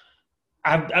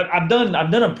 I've done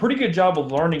a pretty good job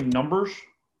of learning numbers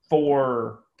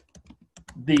for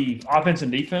the offense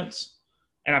and defense.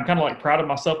 And I'm kind of proud of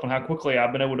myself on how quickly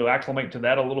I've been able to acclimate to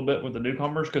that a little bit with the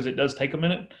newcomers because it does take a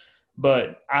minute.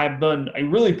 But I've done a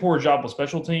really poor job with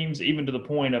special teams, even to the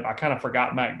point of I kind of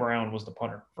forgot Mac Brown was the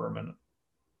punter for a minute.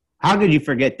 How could you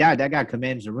forget that? That guy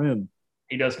commands the room.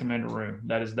 He does command a room.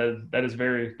 That is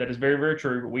very, very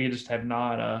true. But we just have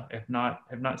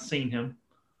not seen him.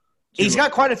 He's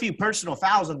got quite a few personal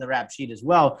fouls on the rap sheet as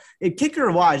well.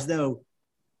 Kicker wise, though.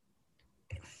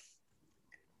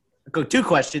 Go 2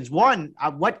 questions. One,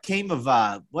 what came of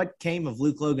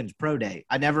Luke Logan's pro day?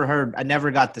 I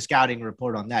never got the scouting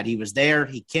report on that. He was there.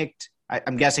 He kicked.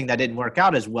 I'm guessing that didn't work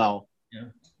out as well. Yeah.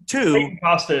 2,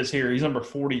 Costa is here. He's number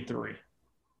 43.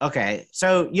 Okay,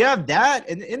 so you have that,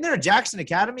 and in there a Jackson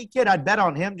Academy kid. I'd bet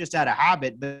on him just out of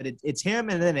habit, but it's him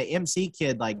and then an MC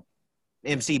kid,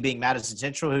 MC being Madison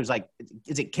Central, who's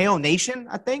is it Kale Nation?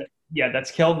 I think. Yeah,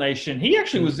 that's Kel Nation. He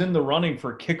actually was in the running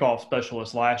for kickoff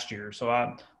specialist last year, so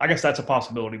I guess that's a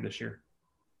possibility this year.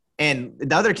 And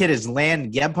the other kid is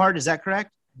Land Gebhardt. Is that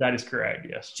correct? That is correct.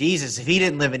 Yes. Jesus, if he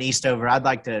didn't live in Eastover, I'd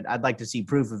like to see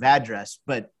proof of address.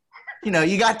 But you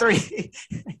got 3,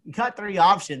 you got 3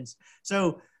 options.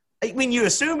 So you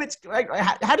assume it's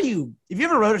how do you? Have you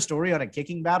ever wrote a story on a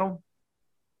kicking battle?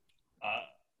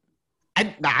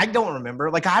 I don't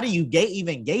remember. How do you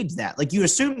even gauge that? You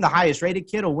assume the highest rated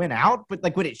kid will win out,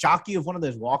 but would it shock you if one of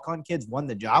those walk-on kids won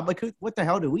the job? What the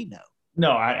hell do we know?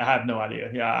 No, I have no idea.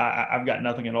 Yeah, I've got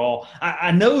nothing at all. I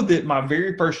know that my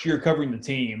very first year covering the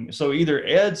team, so either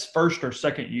Ed's first or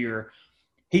second year,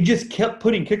 he just kept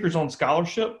putting kickers on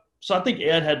scholarship. So I think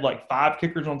Ed had 5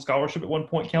 kickers on scholarship at one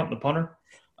point, counting the punter.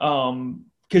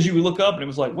 Because you would look up and it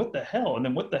was what the hell? And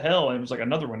then what the hell? And it was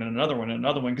another one and another one and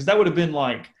another one. Because that would have been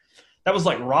that was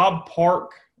Rob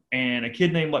Park and a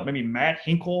kid named maybe Matt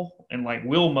Hinkle and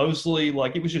Will Mosley.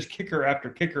 It was just kicker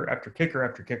after kicker after kicker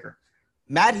after kicker.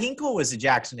 Matt Hinkle was a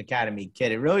Jackson Academy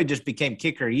kid. It really just became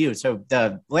Kicker U. So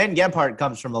the Land Gebhardt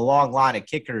comes from a long line of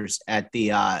kickers at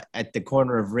the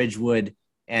corner of Ridgewood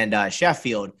and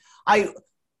Sheffield.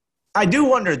 I do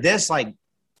wonder this,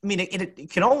 I mean,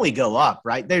 it can only go up,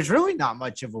 right? There's really not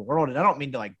much of a world, and I don't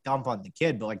mean to like dump on the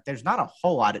kid, but like there's not a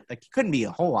whole lot. Like it couldn't be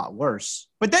a whole lot worse.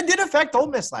 But that did affect Ole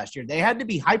Miss last year. They had to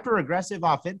be hyper aggressive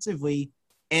offensively,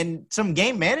 and some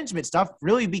game management stuff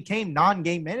really became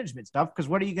non-game management stuff. Because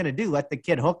what are you going to do? Let the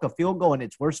kid hook a field goal in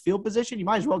its worst field position? You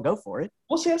might as well go for it.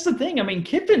 Well, see, that's the thing. I mean,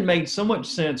 Kiffin made so much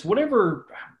sense. Whatever,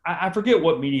 I forget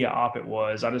what media op it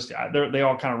was. They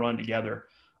all kind of run together.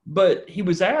 But he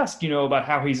was asked, about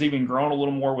how he's even grown a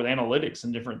little more with analytics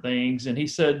and different things. And he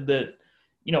said that,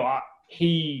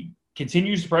 he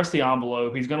continues to press the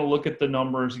envelope. He's going to look at the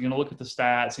numbers. He's going to look at the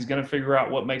stats. He's going to figure out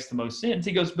what makes the most sense.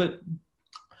 He goes, but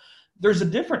there's a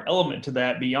different element to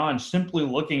that beyond simply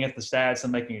looking at the stats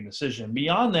and making a decision.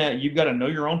 Beyond that, you've got to know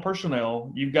your own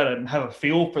personnel. You've got to have a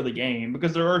feel for the game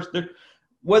because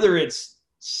whether it's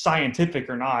scientific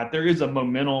or not, there is a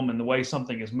momentum in the way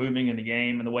something is moving in the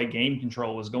game and the way game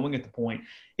control is going at the point.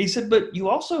 He said, but you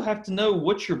also have to know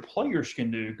what your players can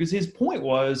do, because his point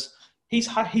was he's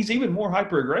even more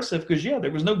hyper aggressive because there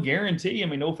was no guarantee. I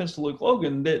mean, no offense to Luke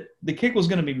Logan, that the kick was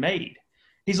going to be made.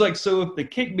 He's like, so if the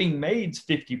kick being made is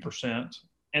 50%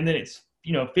 and then it's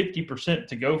 50%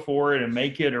 to go for it and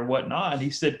make it or whatnot.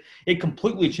 He said it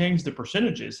completely changed the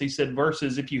percentages. He said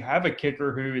versus if you have a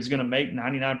kicker who is going to make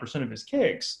 99% of his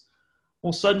kicks,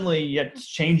 well, suddenly it's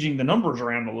changing the numbers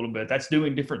around a little bit. That's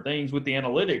doing different things with the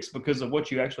analytics because of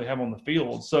what you actually have on the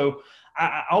field. So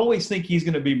I always think he's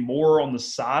going to be more on the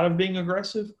side of being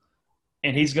aggressive,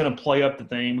 and he's going to play up the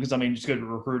thing because, I mean, it's good for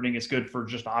recruiting. It's good for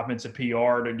just offensive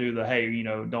PR to do the, hey,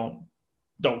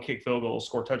 don't kick field goals,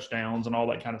 score touchdowns, and all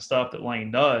that kind of stuff that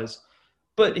Lane does.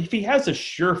 But if he has a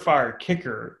surefire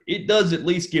kicker, it does at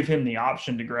least give him the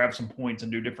option to grab some points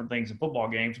and do different things in football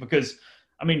games because,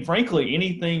 I mean, frankly,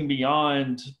 anything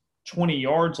beyond 20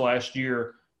 yards last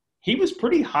year, he was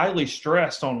pretty highly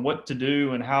stressed on what to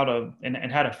do and how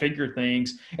to figure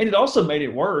things. And it also made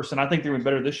it worse, and I think they were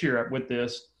better this year with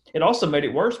this. It also made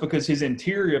it worse because his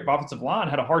interior offensive line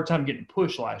had a hard time getting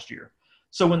pushed last year.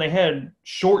 So when they had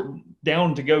short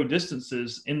down to go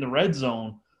distances in the red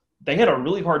zone, they had a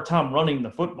really hard time running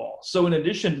the football. So in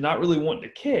addition to not really wanting to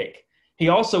kick, he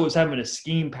also was having to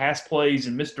scheme pass plays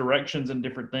and misdirections and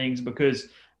different things because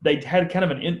they had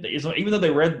kind of even though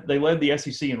they led the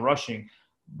SEC in rushing,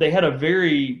 they had a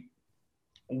very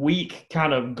weak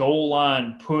kind of goal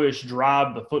line push,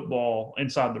 drive the football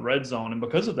inside the red zone. And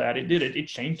because of that, it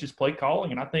changed his play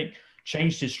calling and I think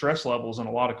changed his stress levels in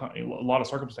a lot of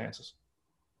circumstances.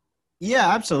 Yeah,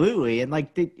 absolutely. And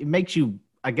like it makes you,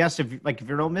 I guess, if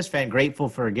you're an Ole Miss fan, grateful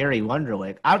for Gary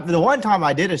Wunderlich. The one time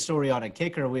I did a story on a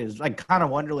kicker was like kind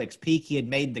of Wunderlich's peak. He had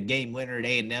made the game winner at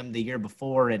A&M the year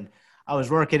before, and I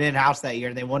was working in-house that year,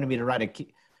 and they wanted me to write a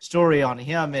story on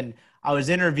him. And I was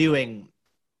interviewing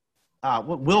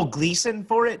Will Gleason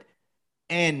for it.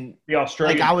 And the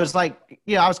Australian. I was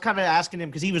kind of asking him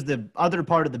because he was the other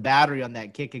part of the battery on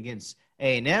that kick against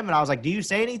A&M, and I was like, do you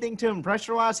say anything to him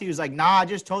pressure-wise? He was like, nah, I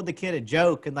just told the kid a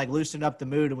joke and, like, loosened up the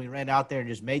mood, and we ran out there and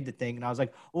just made the thing. And I was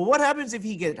like, well, what happens if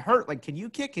he get hurt? Like, can you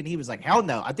kick? And he was like, hell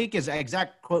no. I think his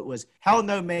exact quote was, hell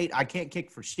no, mate, I can't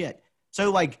kick for shit.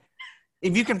 So, like,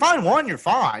 if you can find one, you're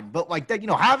fine. But, like, that,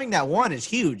 having that one is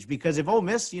huge because if Ole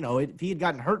Miss, if he had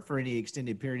gotten hurt for any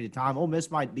extended period of time, Ole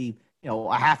Miss might be,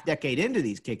 a half decade into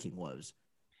these kicking woes.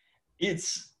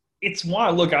 It's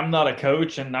why, look, I'm not a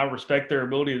coach and I respect their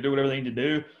ability to do whatever they need to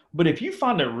do. But if you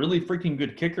find a really freaking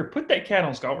good kicker, put that cat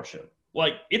on scholarship.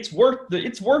 Like it's worth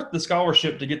the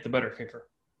scholarship to get the better kicker.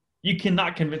 You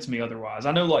cannot convince me otherwise.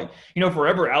 I know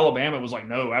forever Alabama was like,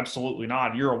 no, absolutely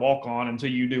not. You're a walk-on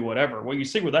until you do whatever. Well, you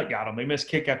see where that got them. They missed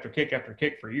kick after kick after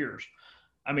kick for years.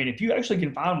 I mean, if you actually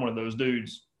can find one of those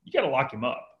dudes, you got to lock him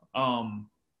up.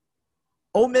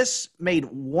 Ole Miss made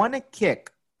one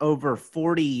kick over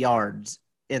 40 yards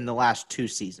in the last two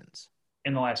seasons.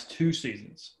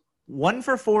 1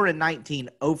 for 4 in 19,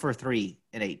 0 for 3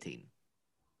 in 18.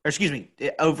 Or excuse me,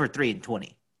 0 for 3 in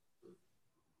 20.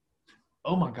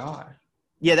 Oh my God.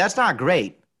 Yeah, that's not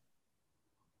great.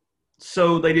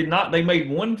 So they made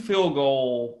one field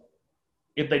goal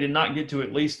if they did not get to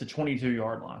at least the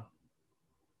 22-yard line.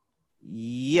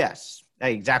 Yes,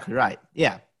 exactly right.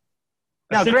 Yeah.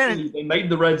 Now, granted, they made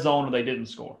the red zone or they didn't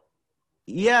score.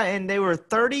 Yeah, and they were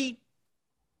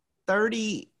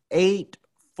 38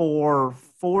 for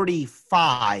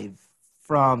 45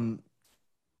 from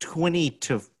 20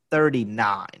 to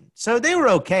 39. So they were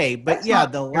okay. But,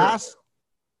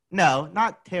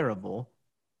 not terrible.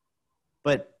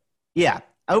 But,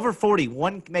 over 40,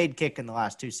 one made kick in the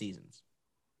last two seasons.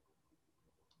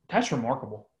 That's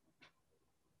remarkable.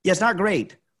 Yeah, it's not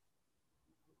great.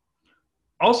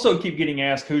 Also keep getting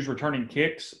asked who's returning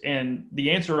kicks, and the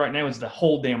answer right now is the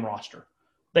whole damn roster.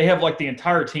 they have like the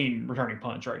entire team returning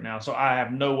punts right now. So I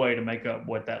have no way to make up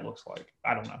what that looks like.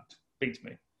 I don't know. Beats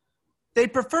me.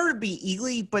 They'd prefer to be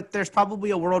Ely, but there's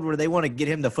probably a world where they want to get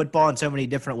him the football in so many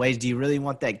different ways. Do you really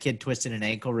want that kid twisting an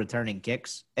ankle returning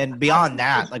kicks? And beyond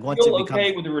that, like once it becomes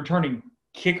okay with the returning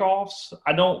kickoffs,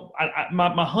 I don't.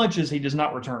 My hunch is he does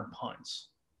not return punts.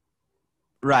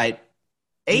 Right.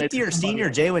 Eighth-year senior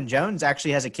Jalen Jones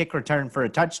actually has a kick return for a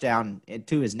touchdown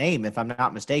to his name, if I'm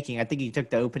not mistaken. I think he took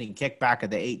the opening kick back of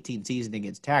the 18 season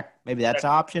against Tech. Maybe that's an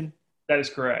option. That is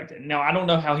correct. Now, I don't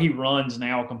know how he runs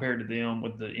now compared to them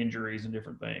with the injuries and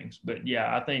different things. But,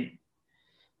 yeah, I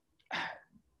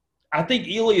think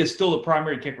Ely is still the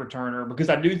primary kick returner because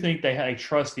I do think they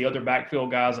trust the other backfield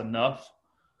guys enough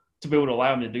to be able to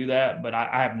allow him to do that. But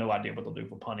I have no idea what they'll do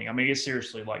for punting. I mean, it's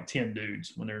seriously like 10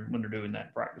 dudes when they're doing that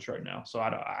in practice right now. So I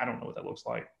don't know what that looks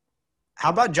like.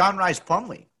 How about John Rice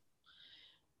Plumlee?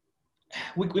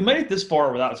 We made it this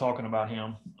far without talking about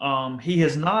him. He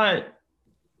has not –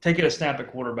 taking a snap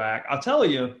at quarterback. I'll tell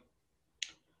you,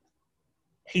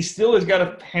 he still has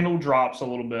got to handle drops a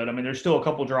little bit. I mean, there's still a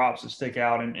couple drops that stick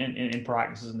out in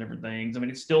practices and different things. I mean,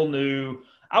 it's still new.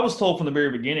 I was told from the very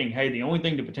beginning, hey, the only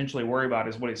thing to potentially worry about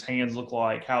is what his hands look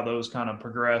like, how those kind of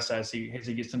progress as he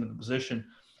gets into the position.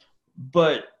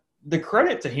 But the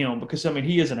credit to him, because, I mean,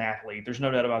 he is an athlete. There's no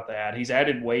doubt about that. He's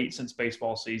added weight since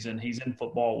baseball season. He's in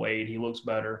football weight. He looks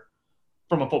better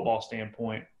from a football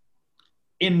standpoint.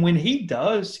 And when he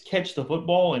does catch the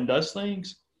football and does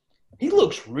things, he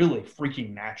looks really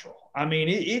freaking natural. I mean,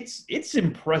 it's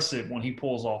impressive when he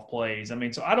pulls off plays. I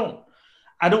mean, so I don't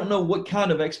know what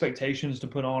kind of expectations to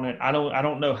put on it. I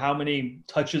don't know how many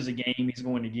touches a game he's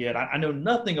going to get. I know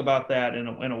nothing about that in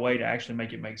a way to actually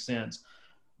make it make sense.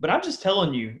 But I'm just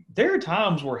telling you, there are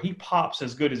times where he pops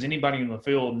as good as anybody in the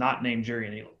field not named Jerry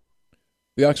and Ely.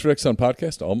 The Oxford Exxon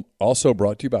podcast also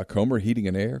brought to you by Comer Heating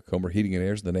and Air. Comer Heating and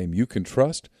Air is the name you can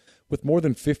trust. With more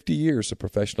than 50 years of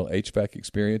professional HVAC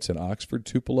experience in Oxford,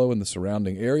 Tupelo, and the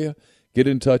surrounding area, get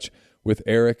in touch with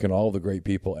Eric and all the great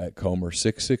people at Comer,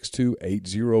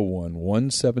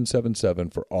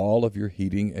 662-801-1777 for all of your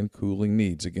heating and cooling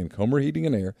needs. Again, Comer Heating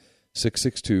and Air,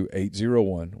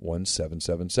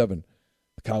 662-801-1777.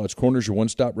 The College Corner is your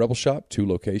one-stop Rebel Shop, 2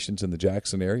 locations in the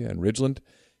Jackson area and Ridgeland.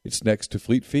 It's next to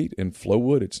Fleet Feet. In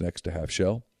Flowood, it's next to Half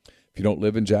Shell. If you don't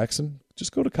live in Jackson,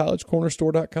 just go to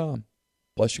collegecornerstore.com.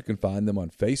 Plus, you can find them on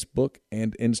Facebook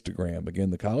and Instagram. Again,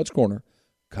 the College Corner,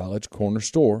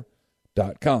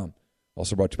 collegecornerstore.com.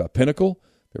 Also brought to you by Pinnacle.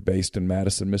 They're based in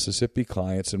Madison, Mississippi.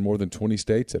 Clients in more than 20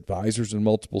 states, advisors in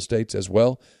multiple states as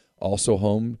well. Also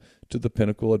home to the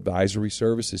Pinnacle Advisory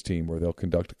Services team, where they'll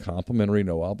conduct a complimentary,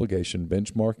 no-obligation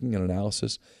benchmarking and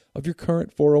analysis of your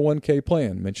current 401k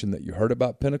plan. Mention that you heard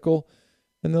about Pinnacle,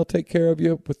 and they'll take care of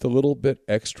you with a little bit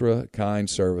extra kind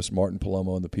service. Martin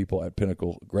Palomo and the people at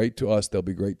Pinnacle, great to us. They'll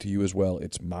be great to you as well.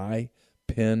 It's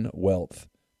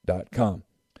mypinwealth.com.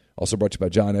 Also brought to you by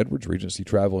John Edwards, Regency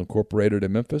Travel Incorporated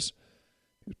in Memphis.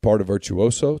 It's part of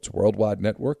Virtuoso. It's a worldwide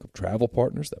network of travel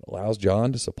partners that allows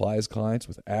John to supply his clients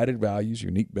with added values,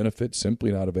 unique benefits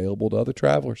simply not available to other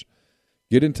travelers.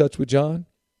 Get in touch with John.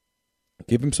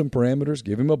 Give him some parameters.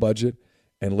 Give him a budget.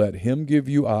 And let him give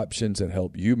you options and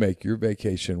help you make your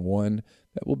vacation one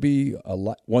that will be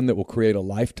one that will create a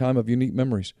lifetime of unique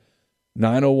memories.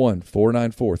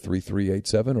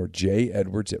 901-494-3387 or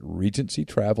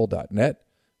jedwards@regencytravel.net.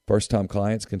 First-time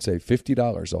clients can save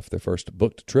 $50 off their first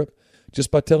booked trip just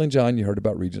by telling John you heard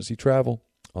about Regency Travel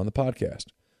on the podcast.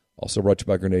 Also brought to you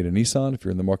by Grenada Nissan. If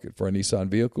you're in the market for a Nissan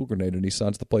vehicle, Grenada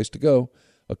Nissan's the place to go.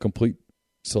 A complete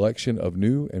selection of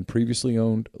new and previously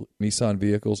owned Nissan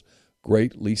vehicles.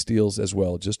 Great lease deals as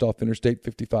well. Just off Interstate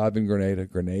 55 in Grenada,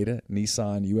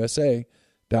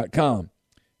 GrenadaNissanUSA.com.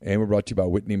 And we're brought to you by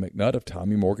Whitney McNutt of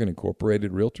Tommy Morgan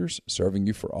Incorporated Realtors, serving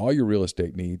you for all your real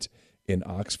estate needs in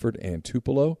Oxford and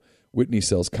Tupelo. Whitney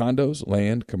sells condos,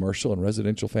 land, commercial, and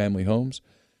residential family homes.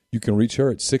 You can reach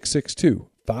her at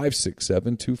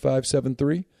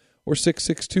 662-567-2573 or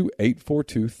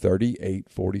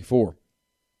 662-842-3844.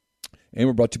 And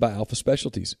we're brought to you by Alpha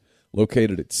Specialties.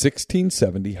 Located at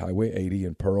 1670 Highway 80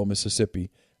 in Pearl, Mississippi,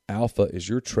 Alpha is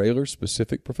your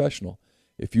trailer-specific professional.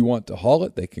 If you want to haul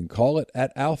it, they can call it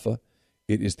at Alpha.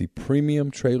 It is the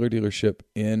premium trailer dealership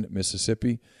in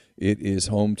Mississippi. It is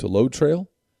home to Load Trail,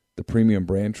 the premium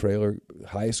brand trailer,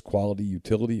 highest quality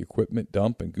utility equipment,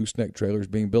 dump, and gooseneck trailers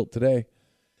being built today.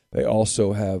 They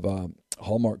also have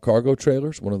Hallmark cargo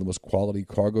trailers, one of the most quality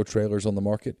cargo trailers on the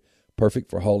market, perfect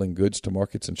for hauling goods to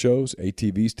markets and shows,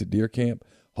 ATVs to deer camp,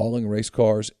 hauling race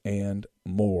cars, and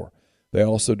more. They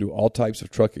also do all types of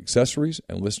truck accessories,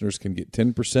 and listeners can get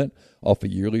 10% off a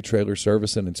yearly trailer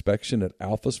service and inspection at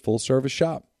Alpha's full-service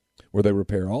shop. where they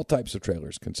repair all types of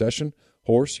trailers, concession,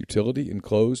 horse, utility,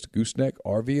 enclosed, gooseneck,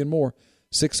 RV, and more.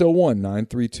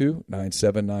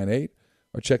 601-932-9798,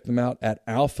 or check them out at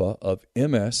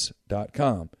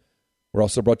alphaofms.com. We're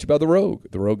also brought to you by The Rogue.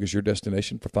 The Rogue is your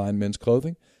destination for fine men's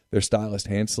clothing. Their stylist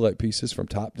hand-select pieces from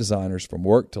top designers, from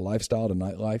work to lifestyle to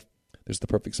nightlife. There's the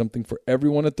perfect something for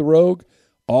everyone at The Rogue.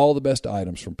 All the best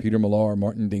items from Peter Millar,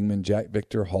 Martin Dingman, Jack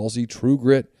Victor, Halsey, True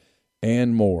Grit,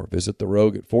 and more. Visit The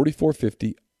Rogue at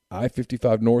 4450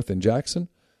 I-55 North in Jackson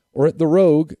or at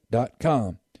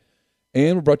therogue.com.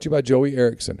 And we're brought to you by Joey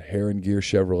Erickson, Hair and Gear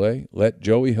Chevrolet. Let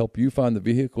Joey help you find the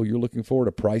vehicle you're looking for at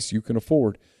a price you can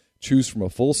afford. Choose from a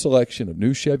full selection of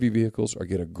new Chevy vehicles or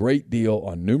get a great deal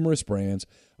on numerous brands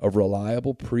of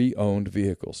reliable pre-owned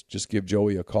vehicles. Just give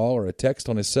Joey a call or a text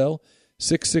on his cell,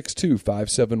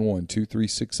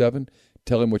 662-571-2367.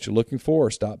 Tell him what you're looking for,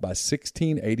 or stop by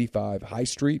 1685 High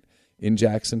Street in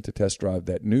Jackson to test drive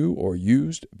that new or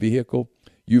used vehicle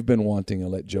you've been wanting,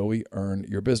 and let Joey earn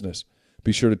your business.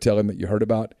 Be sure to tell him that you heard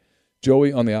about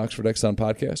Joey on the Oxford Exxon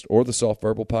podcast or the Soft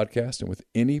Verbal podcast, and with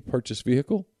any purchased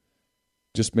vehicle,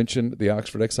 just mention the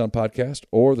Oxford Exxon podcast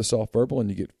or the Soft Verbal, and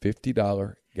you get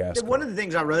 $50 gas card. One of the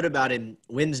things I wrote about in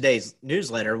Wednesday's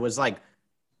newsletter was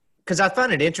because I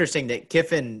found it interesting that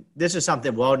Kiffin, this is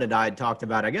something Weldon and I had talked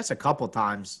about, I guess, a couple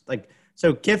times.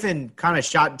 So Kiffin kind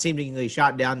of seemingly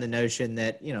shot down the notion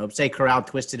that, say Corral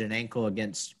twisted an ankle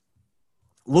against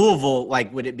Louisville,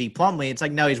 would it be Plumlee? It's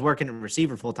no, he's working at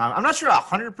receiver full time. I'm not sure I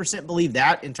 100% believe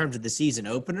that in terms of the season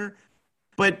opener,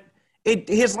 but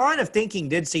his line of thinking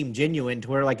did seem genuine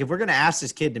to where, if we're going to ask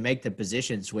this kid to make the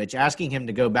position switch, asking him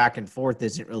to go back and forth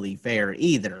isn't really fair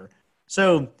either.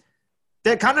 So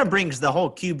that kind of brings the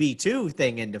whole QB2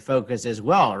 thing into focus as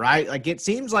well, right? It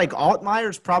seems like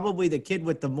Altmaier's probably the kid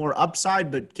with the more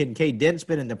upside, but Kincaid Dent's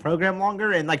been in the program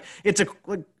longer. And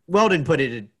Weldon put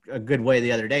it a good way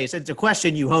the other day. So it's a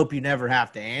question you hope you never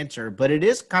have to answer, but it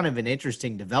is kind of an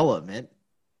interesting development.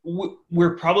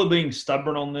 We're probably being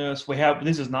stubborn on this.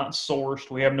 This is not sourced.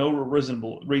 We have no reason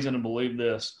to believe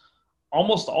this.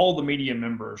 Almost all the media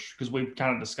members, because we've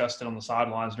kind of discussed it on the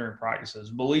sidelines during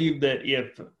practices, believe that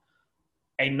if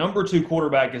a number 2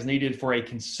 quarterback is needed for a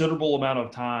considerable amount of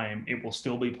time, it will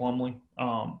still be Plumlee.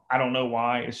 I don't know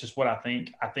why. It's just what I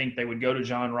think. I think they would go to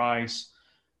John Rice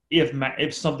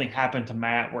if something happened to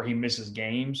Matt where he misses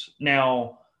games.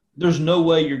 Now, there's no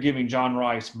way you're giving John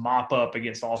Rice mop up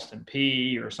against Austin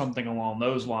Peay or something along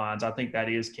those lines. I think that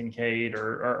is Kincaid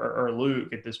or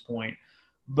Luke at this point.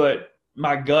 But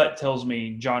my gut tells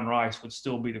me John Rice would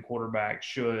still be the quarterback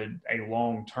should a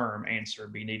long-term answer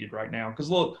be needed right now. Because,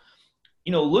 look,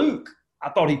 Luke, I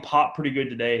thought he popped pretty good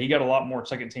today. He got a lot more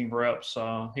second-team reps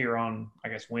here on, I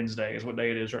guess, Wednesday is what day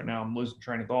it is right now. I'm losing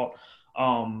train of thought.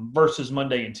 Versus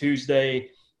Monday and Tuesday.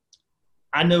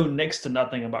 I know next to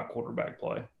nothing about quarterback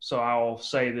play. So I'll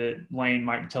say that Lane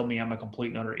might tell me I'm a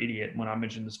complete and utter idiot when I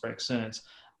mention the spec sentence.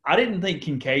 I didn't think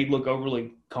Kincaid looked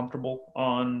overly comfortable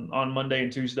on Monday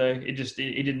and Tuesday. It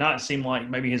did not seem like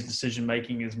maybe his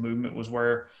decision-making, his movement was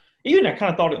where – even I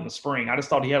kind of thought it in the spring. I just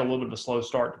thought he had a little bit of a slow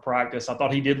start to practice. I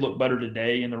thought he did look better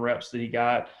today in the reps that he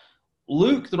got.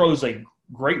 Luke throws a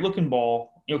great-looking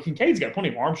ball. Kincaid's got plenty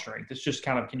of arm strength. It's just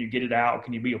kind of, can you get it out?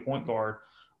 Can you be a point guard?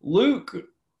 Luke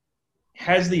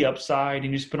has the upside. He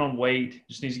needs to put on weight.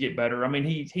 Just needs to get better. I mean,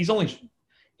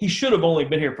 he should have only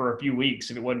been here for a few weeks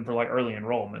if it wasn't for early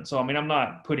enrollment. So, I mean, I'm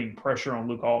not putting pressure on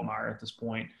Luke Altmaier at this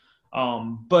point.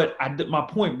 But my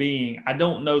point being, I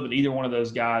don't know that either one of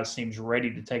those guys seems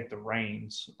ready to take the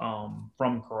reins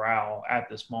from Corral at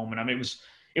this moment. I mean,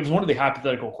 it was one of the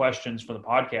hypothetical questions for the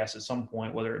podcast at some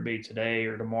point, whether it be today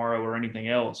or tomorrow or anything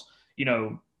else.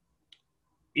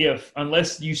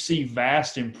 Unless you see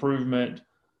vast improvement,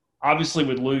 obviously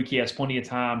with Luke, he has plenty of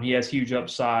time. He has huge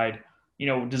upside.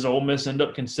 Does Ole Miss end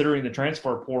up considering the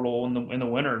transfer portal in the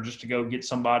winter just to go get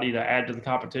somebody to add to the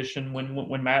competition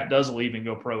when Matt does leave and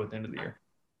go pro at the end of the year?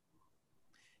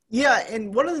 Yeah,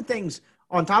 and one of the things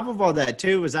on top of all that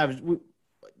too is I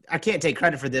can't take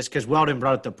credit for this because Weldon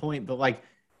brought up the point, but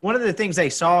one of the things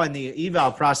they saw in the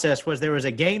eval process was there was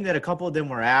a game that a couple of them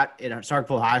were at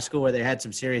Starkville High School where they had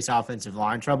some serious offensive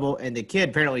line trouble, and the kid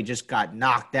apparently just got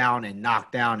knocked down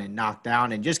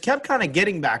and just kept kind of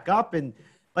getting back up. And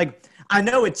I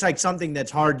know it's something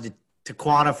that's hard to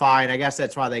quantify, and I guess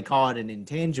that's why they call it an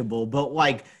intangible, but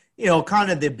kind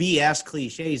of the BS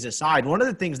cliches aside, one of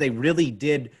the things they really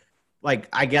did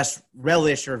I guess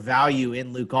relish or value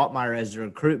in Luke Altmaier as a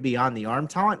recruit beyond the arm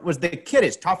talent was the kid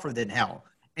is tougher than hell.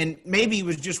 And maybe it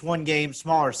was just one game,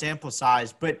 smaller sample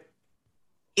size, but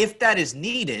if that is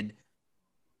needed,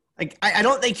 Like, I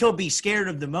don't think he'll be scared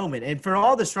of the moment. And for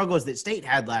all the struggles that State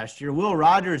had last year, Will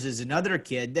Rogers is another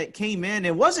kid that came in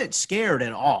and wasn't scared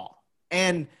at all.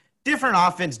 And different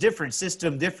offense, different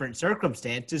system, different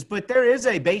circumstances, but there is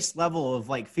a base level of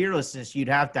like fearlessness you'd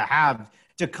have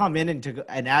to come in into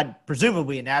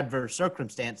presumably an adverse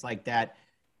circumstance like that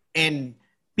and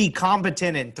be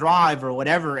competent and thrive or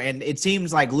whatever. And it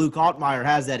seems like Luke Altmaier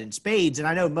has that in spades. And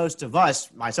I know most of us,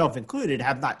 myself included,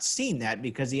 have not seen that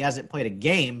because he hasn't played a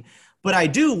game. But I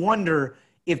do wonder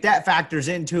if that factors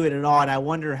into it at all. And I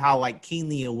wonder how like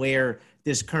keenly aware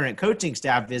this current coaching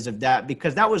staff is of that,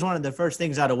 because that was one of the first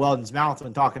things out of Weldon's mouth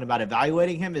when talking about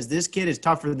evaluating him is this kid is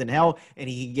tougher than hell and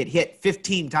he can get hit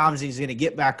 15 times and he's going to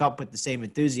get back up with the same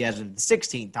enthusiasm the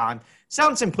 16th time.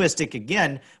 Sounds simplistic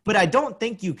again, but I don't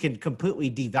think you can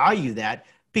completely devalue that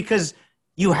because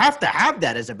you have to have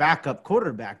that as a backup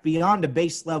quarterback beyond a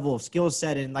base level of skill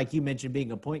set. And like you mentioned,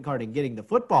 being a point guard and getting the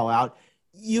football out,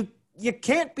 you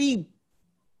can't be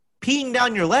peeing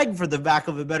down your leg, for the lack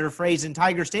of a better phrase, in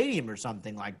Tiger Stadium or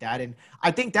something like that. And I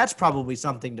think that's probably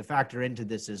something to factor into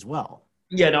this as well.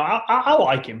 Yeah, no, I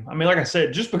like him. I mean, like I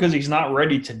said, just because he's not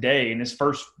ready today in his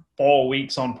first fall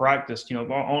weeks on practice,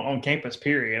 on campus,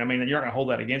 period. I mean, you're not going to hold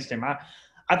that against him.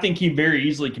 I think he very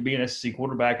easily could be an SEC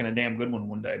quarterback and a damn good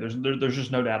one day. There's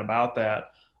just no doubt about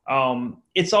that.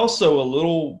 It's also a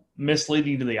little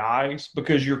misleading to the eyes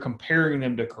because you're comparing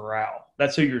them to Corral.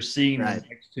 That's who you're seeing them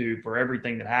next to for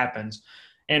everything that happens.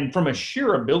 And from a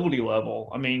sheer ability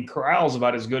level, I mean, Corral's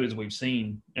about as good as we've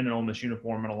seen in an Ole Miss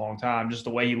uniform in a long time. Just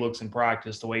the way he looks in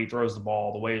practice, the way he throws the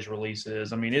ball, the way his release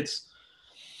is. I mean,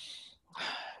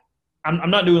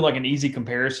 I'm not doing like an easy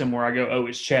comparison where I go, oh,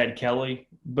 it's Chad Kelly.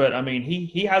 But, I mean,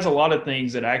 he has a lot of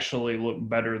things that actually look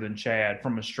better than Chad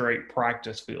from a straight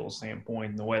practice field standpoint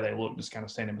and the way they look just kind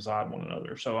of standing beside one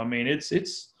another. So, I mean,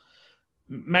 it's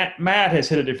Matt has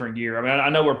hit a different gear. I mean, I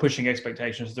know we're pushing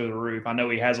expectations through the roof. I know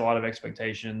he has a lot of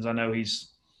expectations. I know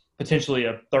he's potentially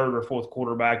a third or fourth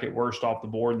quarterback at worst off the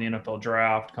board in the NFL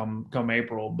draft come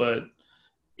April. But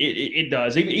it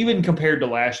does. Even compared to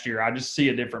last year, I just see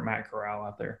a different Matt Corral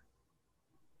out there.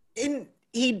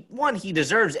 He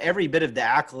deserves every bit of the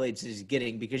accolades he's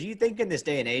getting, because you think in this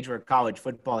day and age where college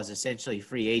football is essentially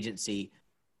free agency,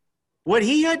 what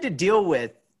he had to deal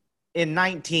with in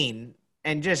 19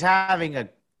 and just having a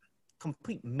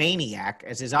complete maniac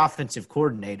as his offensive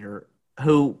coordinator,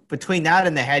 who between that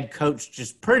and the head coach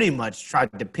just pretty much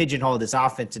tried to pigeonhole this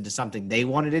offense into something they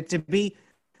wanted it to be.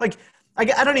 Like,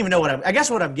 I don't even know I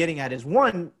guess what I'm getting at is,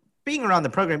 one, being around the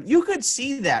program, you could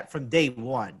see that from day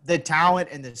one, the talent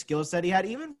and the skill set he had,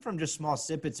 even from just small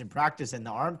snippets in practice and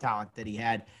the arm talent that he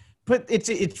had. But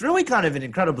it's really kind of an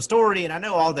incredible story, and I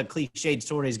know all the cliched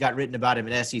stories got written about him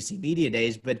in SEC media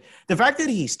days, but the fact that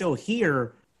he's still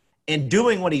here and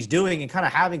doing what he's doing and kind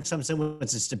of having some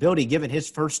semblance of stability given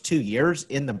his first 2 years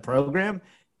in the program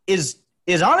is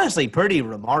honestly pretty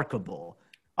remarkable.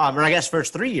 Or I guess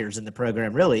first 3 years in the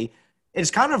program, really.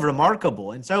 It's kind of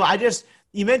remarkable. And so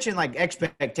you mentioned like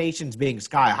expectations being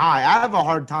sky high. I have a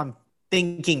hard time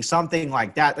thinking something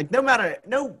like that. Like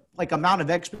no amount of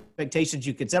expectations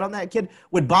you could set on that kid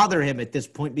would bother him at this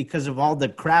point because of all the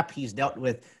crap he's dealt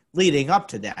with leading up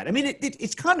to that. I mean,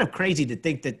 it's kind of crazy to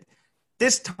think that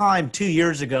this time 2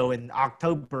 years ago in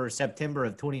October or September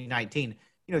of 2019,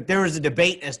 there was a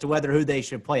debate as to who they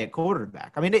should play at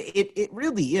quarterback. I mean, it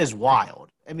really is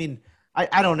wild. I mean,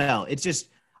 I don't know. It's just,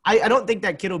 I don't think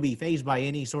that kid will be fazed by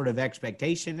any sort of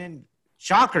expectation. And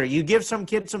shocker, you give some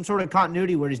kid some sort of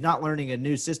continuity where he's not learning a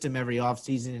new system every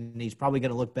offseason, and he's probably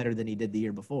going to look better than he did the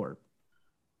year before.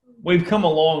 We've come a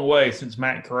long way since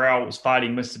Matt Corral was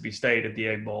fighting Mississippi State at the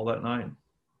Egg Bowl that night.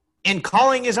 And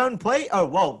calling his own play?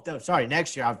 Sorry,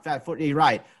 next year. You're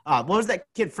right. What was that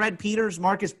kid, Fred Peters,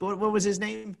 Marcus, what was his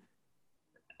name?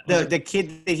 The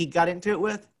kid that he got into it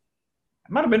with?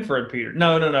 It might have been Fred Peters.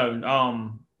 No.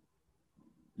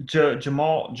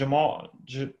 Jamal.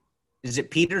 Is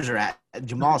it Peters or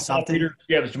Jamal something? Peters.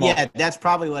 Yeah, it was Jamal. Yeah, that's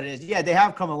probably what it is. Yeah, they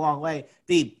have come a long way.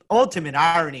 The ultimate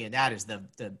irony in that is the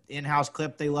in-house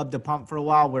clip they loved to pump for a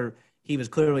while where he was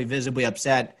clearly visibly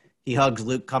upset. He hugs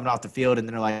Luke coming off the field, and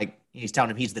they're like, he's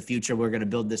telling him he's the future. We're going to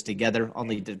build this together,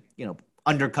 only to,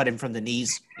 undercut him from the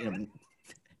knees, 9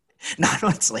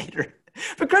 months later.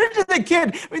 But credit to the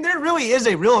kid. I mean, there really is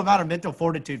a real amount of mental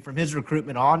fortitude from his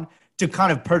recruitment on to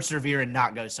kind of persevere and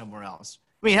not go somewhere else.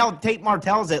 I mean, hell, Tate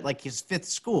Martell's at like his 5th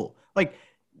school. Like,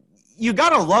 you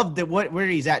gotta love that where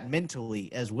he's at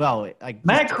mentally as well. Like,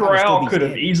 Matt Corral could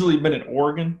have easily been at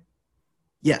Oregon.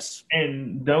 Yes,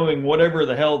 and knowing whatever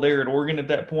the hell they're at Oregon at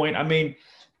that point. I mean,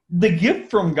 the gift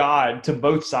from God to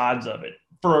both sides of it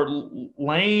for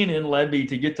Lane and Levy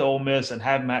to get to Ole Miss and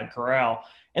have Matt Corral.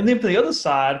 And then for the other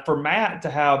side, for Matt to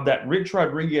have that Rich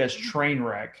Rodriguez train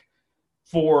wreck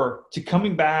to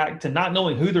coming back to not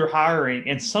knowing who they're hiring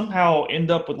and somehow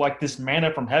end up with like this manna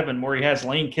from heaven where he has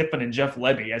Lane Kiffin and Jeff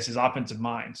Lebby as his offensive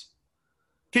minds.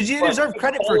 Because you deserve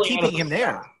credit for keeping him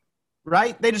there,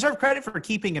 right? They deserve credit for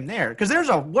keeping him there. Because there's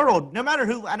a world, no matter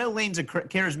who – I know Lane's a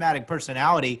charismatic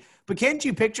personality, but can't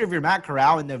you picture if you're Matt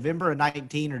Corral in November of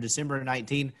 19 or December of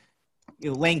 19 –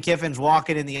 Lane Kiffin's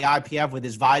walking in the IPF with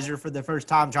his visor for the first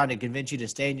time trying to convince you to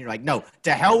stay, and you're like, no,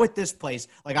 to hell with this place.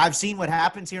 Like, I've seen what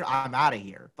happens here. I'm out of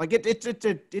here. Like,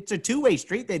 it's a two-way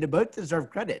street. They both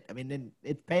deserve credit. I mean,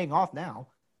 it's paying off now.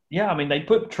 Yeah, I mean, they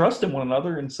put trust in one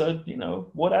another and said,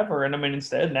 whatever. And, I mean,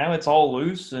 instead, now it's all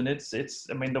loose, and it's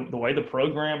I mean, the way the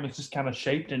program is just kind of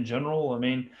shaped in general. I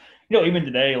mean, even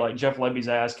today, like, Jeff Lebby's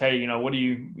asked, hey, what do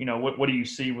you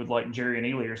see with, like, Jerry and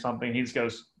Ely or something? He just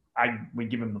goes, we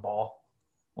give him the ball.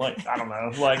 Like, I don't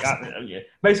know. Like,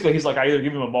 basically, he's like, I either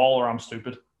give him a ball or I'm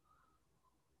stupid.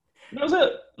 And that was it.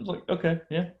 I was like, okay,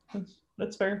 yeah,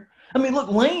 that's fair. I mean, look,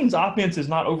 Lane's offense is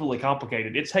not overly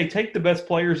complicated. It's, hey, take the best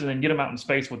players and then get them out in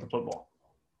space with the football.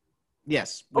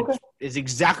 Yes, which is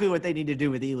exactly what they need to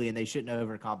do with Ely, and they shouldn't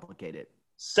overcomplicate it.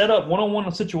 Set up one-on-one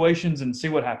situations and see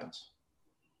what happens.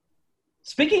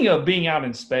 Speaking of being out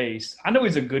in space, I know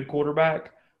he's a good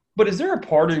quarterback, but is there a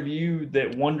part of you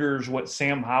that wonders what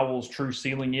Sam Howell's true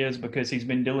ceiling is because he's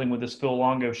been dealing with this Phil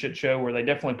Longo shit show where they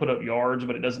definitely put up yards,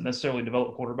 but it doesn't necessarily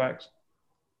develop quarterbacks?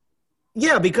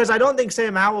 Yeah, because I don't think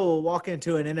Sam Howell will walk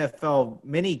into an NFL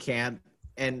mini camp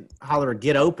and holler,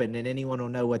 get open, and anyone will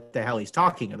know what the hell he's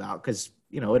talking about because,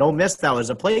 at Ole Miss, that was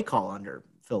a play call under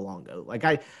Phil Longo. Like,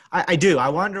 I do. I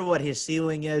wonder what his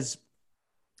ceiling is.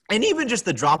 And even just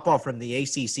the drop-off from the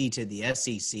ACC to the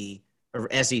SEC – or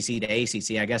SEC to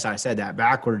ACC, I guess I said that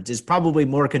backwards, is probably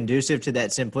more conducive to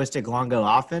that simplistic Longo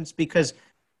offense because,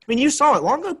 I mean, you saw it.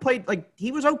 Longo played, like,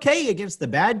 he was okay against the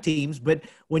bad teams, but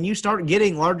when you start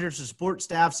getting larger support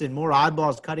staffs and more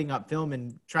eyeballs cutting up film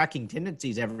and tracking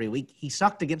tendencies every week, he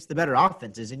sucked against the better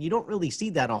offenses, and you don't really see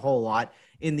that a whole lot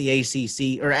in the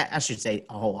ACC, or I should say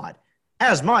a whole lot,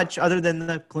 as much other than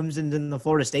the Clemsons and the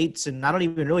Florida States, and I don't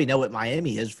even really know what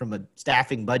Miami is from a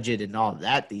staffing budget and all of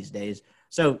that these days.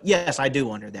 So, yes, I do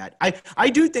wonder that. I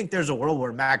do think there's a world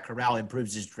where Matt Corral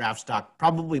improves his draft stock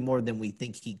probably more than we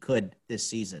think he could this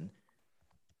season.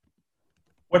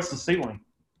 What's the ceiling?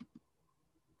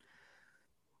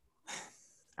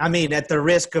 I mean, at the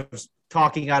risk of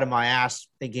talking out of my ass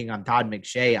thinking I'm Todd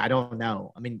McShay, I don't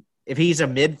know. I mean, if he's a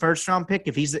mid-first-round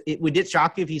pick, would it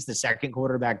shock you if he's the second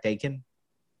quarterback taken?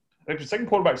 If you're second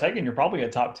quarterback taken, you're probably a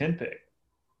top 10 pick.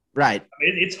 Right.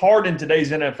 It's hard in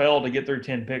today's NFL to get through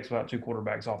 10 picks without two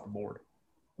quarterbacks off the board.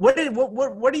 What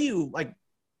do you like?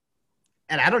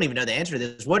 And I don't even know the answer to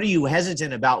this. What are you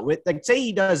hesitant about with? Like, say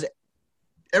he does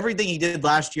everything he did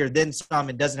last year, then some,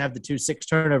 and doesn't have the 2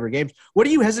 6-turnover games. What are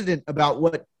you hesitant about?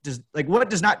 What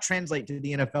does not translate to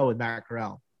the NFL with Matt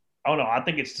Corral? Oh no, I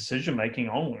think it's decision making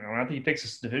only. I think he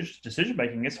fixes decision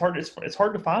making. It's hard. It's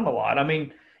hard to find a lot. I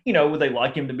mean, would they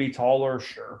like him to be taller?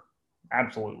 Sure,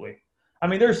 absolutely. I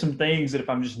mean, there's some things that if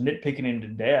I'm just nitpicking him to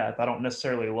death, I don't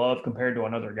necessarily love compared to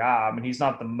another guy. I mean, he's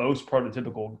not the most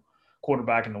prototypical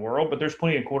quarterback in the world, but there's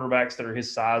plenty of quarterbacks that are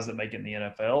his size that make it in the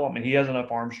NFL. I mean, he has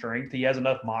enough arm strength. He has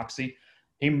enough moxie.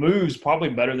 He moves probably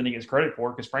better than he gets credit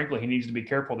for because, frankly, he needs to be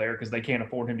careful there because they can't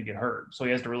afford him to get hurt. So he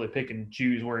has to really pick and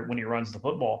choose when he runs the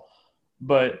football.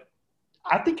 But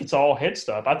I think it's all head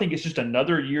stuff. I think it's just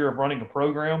another year of running a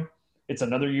program. It's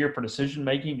another year for decision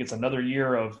making. It's another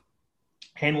year of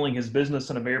handling his business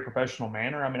in a very professional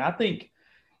manner. I mean, I think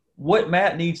what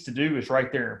Matt needs to do is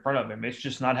right there in front of him. It's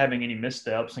just not having any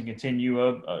missteps and continue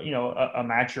a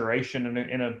maturation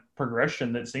and a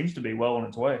progression that seems to be well on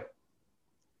its way.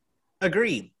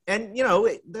 Agreed. And,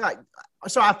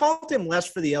 so I fault him less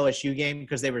for the LSU game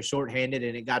because they were shorthanded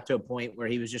and it got to a point where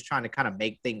he was just trying to kind of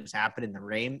make things happen in the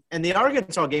rain. And the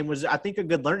Arkansas game was, I think, a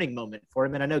good learning moment for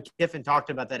him. And I know Kiffin talked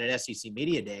about that at SEC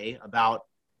Media Day about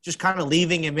just kind of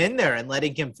leaving him in there and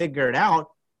letting him figure it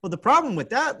out. Well, the problem with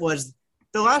that was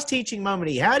the last teaching moment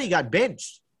he had, he got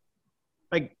benched.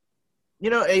 Like,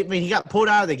 I mean, he got pulled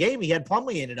out of the game. He had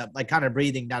Plumlee ended up like kind of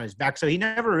breathing down his back. So he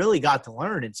never really got to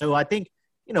learn. And so I think,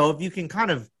 if you can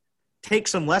kind of take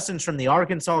some lessons from the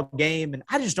Arkansas game, and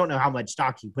I just don't know how much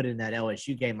stock he put in that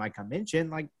LSU game, like I mentioned.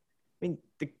 Like, I mean,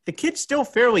 the kid's still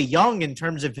fairly young in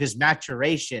terms of his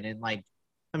maturation. And, like,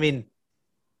 I mean,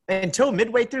 until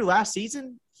midway through last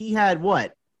season, he had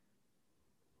what?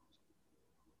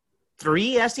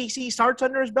 3 SEC starts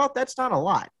under his belt? That's not a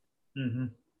lot. Mm-hmm.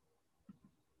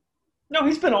 No,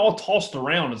 he's been all tossed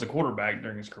around as a quarterback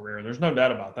during his career. There's no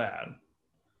doubt about that.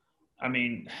 I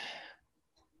mean,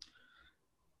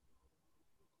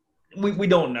 we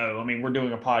don't know. I mean, we're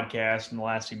doing a podcast in the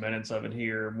last few minutes of it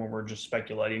here when we're just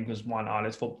speculating because why not?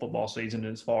 It's football season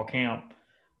and it's fall camp.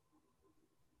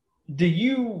 Do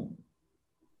you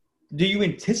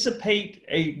anticipate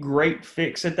a great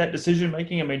fix at that decision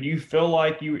making? I mean, do you feel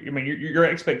like your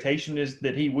expectation is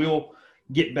that he will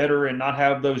get better and not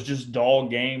have those just dog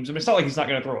games? I mean, it's not like he's not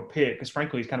going to throw a pick because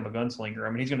frankly, he's kind of a gunslinger. I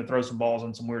mean, he's going to throw some balls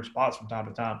in some weird spots from time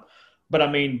to time. But, I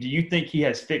mean, do you think he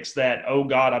has fixed that, oh,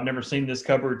 God, I've never seen this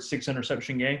covered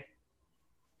 6-interception game?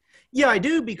 Yeah, I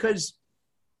do because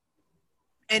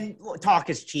 – and talk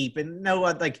is cheap. And no,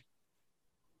 like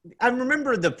I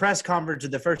remember the press conference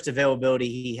of the first availability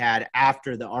he had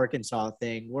after the Arkansas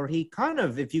thing where he kind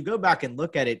of, if you go back and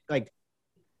look at it, like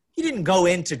he didn't go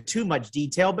into too much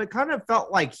detail, but kind of felt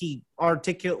like he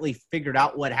articulately figured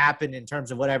out what happened in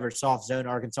terms of whatever soft zone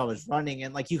Arkansas was running.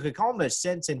 And like you could almost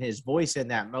sense in his voice in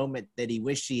that moment that he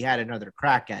wished he had another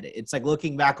crack at it. It's like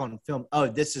looking back on film, oh,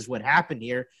 this is what happened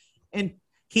here. And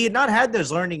he had not had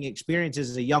those learning experiences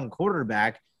as a young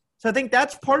quarterback. So I think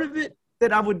that's part of it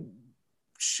that I would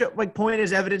point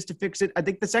as evidence to fix it. I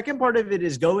think the second part of it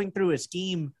is going through a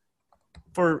scheme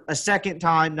for a second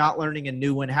time, not learning a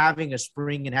new one, having a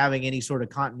spring and having any sort of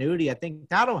continuity. I think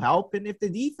that'll help. And if the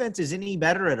defense is any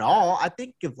better at all, I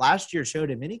think if last year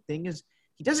showed him anything is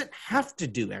he doesn't have to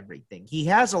do everything. He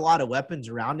has a lot of weapons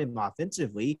around him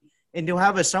offensively, and he'll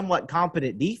have a somewhat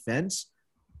competent defense.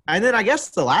 And then I guess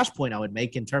the last point I would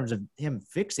make in terms of him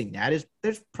fixing that is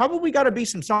there's probably got to be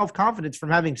some self-confidence from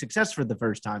having success for the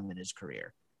first time in his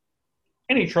career.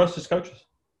 And he trusts his coaches.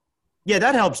 Yeah,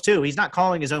 that helps too. He's not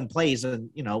calling his own plays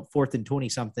on, 4th and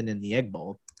 20-something in the Egg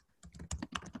Bowl.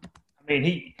 I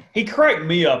mean, he cracked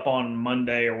me up on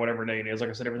Monday or whatever day it is. Like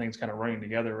I said, everything's kind of running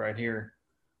together right here.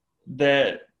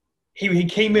 That he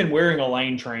came in wearing a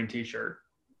Lane Train T-shirt.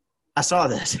 I saw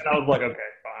this. And I was like, okay,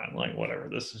 fine. Like, whatever.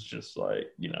 This is just like,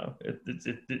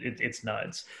 it's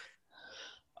nuts.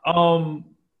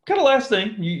 Kind of last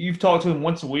thing, you've talked to him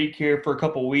once a week here for a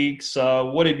couple of weeks.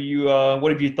 What have you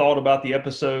thought about the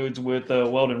episodes with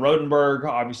Weldon Rodenberg?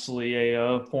 Obviously,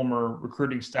 a former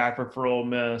recruiting staffer for Ole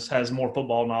Miss, has more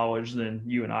football knowledge than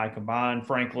you and I combined.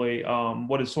 Frankly,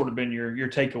 what has sort of been your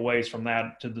takeaways from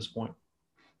that to this point?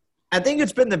 I think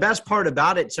it's been the best part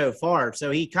about it so far.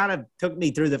 So he kind of took me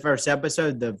through the first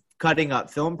episode, the cutting up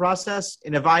film process.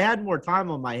 And if I had more time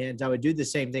on my hands, I would do the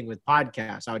same thing with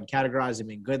podcasts. I would categorize them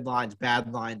in good lines,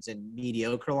 bad lines, and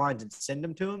mediocre lines and send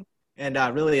them to him and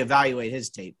really evaluate his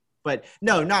tape. But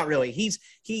no, not really. He's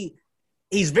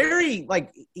very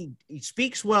he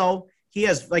speaks well. He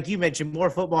has, like you mentioned, more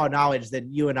football knowledge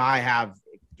than you and I have,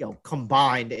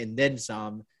 combined and then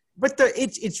some. But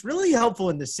it's really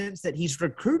helpful in the sense that he's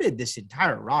recruited this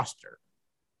entire roster.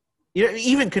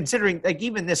 Even considering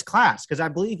even this class, because I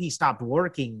believe he stopped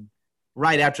working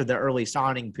right after the early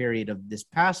signing period of this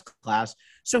past class.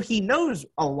 So he knows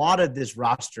a lot of this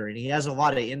roster and he has a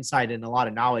lot of insight and a lot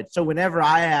of knowledge. So whenever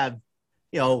I have,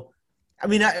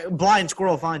 a blind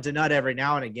squirrel finds a nut every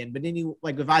now and again, but then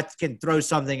if I can throw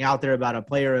something out there about a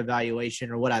player evaluation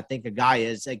or what I think a guy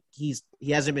is, like he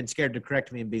hasn't been scared to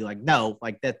correct me and be like, no,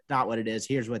 that's not what it is.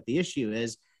 Here's what the issue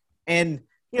is. And,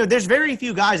 there's very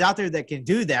few guys out there that can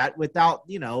do that without,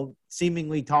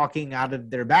 seemingly talking out of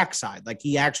their backside. Like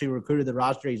he actually recruited the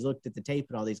roster. He's looked at the tape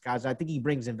and all these guys. I think he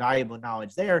brings invaluable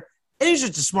knowledge there. And he's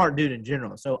just a smart dude in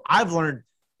general. So I've learned,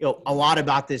 a lot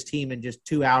about this team in just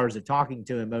 2 hours of talking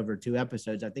to him over 2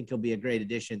 episodes. I think he'll be a great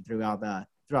addition throughout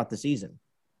the season.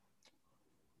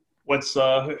 What's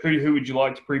who would you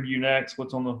like to preview next?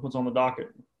 What's on the docket?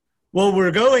 Well,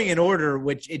 we're going in order,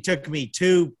 which it took me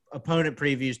 2 opponent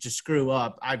previews to screw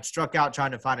up. I struck out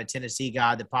trying to find a Tennessee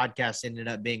guy. The podcast ended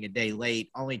up being a day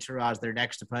late, only to realize their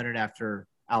next opponent after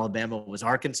Alabama was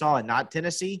Arkansas and not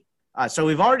Tennessee. So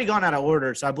we've already gone out of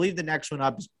order. So I believe the next one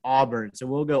up is Auburn. So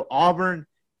we'll go Auburn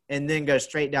and then go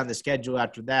straight down the schedule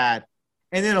after that.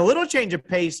 And then a little change of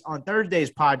pace on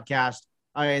Thursday's podcast.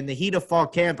 In the heat of fall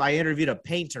camp, I interviewed a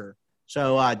painter.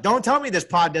 So don't tell me this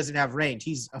pod doesn't have range.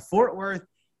 He's a Fort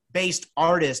Worth-based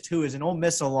artist who is an Ole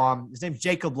Miss alum. His name's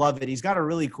Jacob Lovett. He's got a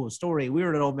really cool story. We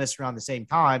were at Ole Miss around the same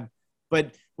time,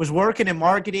 but was working in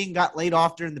marketing, got laid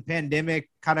off during the pandemic,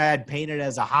 kind of had painted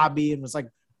as a hobby and was like,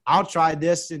 I'll try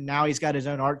this. And now he's got his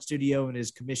own art studio and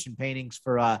his commission paintings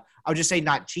for, I'll just say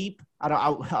not cheap.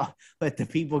 I'll let the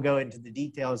people go into the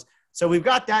details. So we've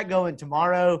got that going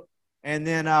tomorrow. And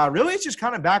then really it's just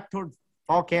kind of back toward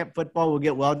fall camp football. We'll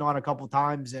get Weldon on a couple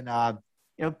times and,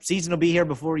 season will be here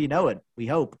before you know it, we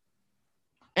hope.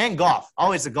 And golf.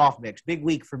 Always a golf mix. Big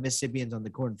week for Mississippians on the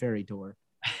Corn Ferry Tour.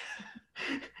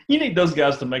 You need those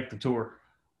guys to make the tour.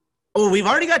 Oh, we've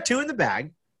already got 2 in the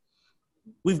bag.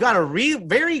 we've got a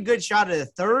very good shot at a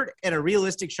third and a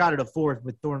realistic shot at a fourth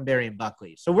with Thornberry and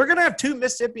Buckley. So we're going to have 2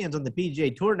 Mississippians on the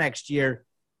PGA Tour next year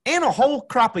and a whole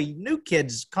crop of new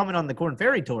kids coming on the Korn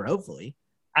Ferry Tour, hopefully.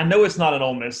 I know it's not an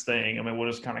Ole Miss thing. I mean, we'll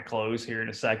just kind of close here in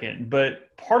a second.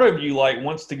 But part of you, like,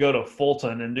 wants to go to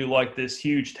Fulton and do, like, this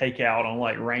huge takeout on,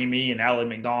 like, Ramey and Allie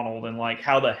McDonald and, like,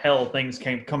 how the hell things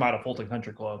come out of Fulton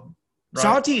Country Club. Right? So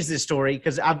I'll tease this story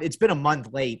because it's been a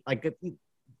month late. Like,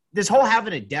 this whole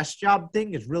having a desk job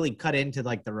thing is really cut into,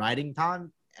 like, the writing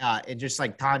time and just,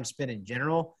 like, time spent in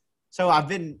general. So I've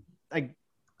been, like,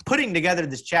 putting together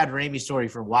this Chad Ramey story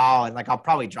for a while, and, like, I'll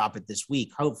probably drop it this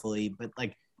week, hopefully. But,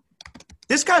 like,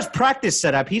 this guy's practice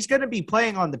setup, he's going to be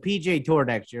playing on the PGA Tour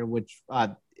next year, which,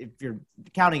 if you're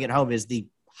counting at home, is the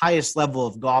highest level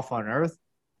of golf on earth.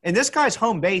 And this guy's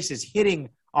home base is hitting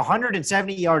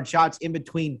 170-yard shots in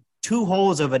between 2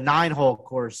 holes of a 9-hole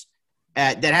course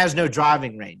that has no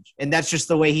driving range. And that's just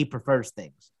the way he prefers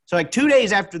things. So, like, 2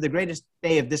 days after the greatest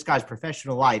day of this guy's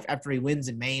professional life, after he wins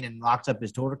in Maine and locks up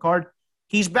his tour card,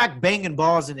 he's back banging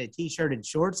balls in a T-shirt and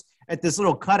shorts at this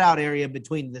little cutout area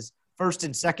between this first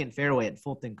and second fairway at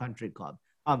Fulton Country Club.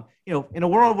 In a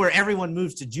world where everyone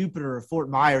moves to Jupiter or Fort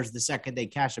Myers the second they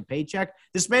cash a paycheck,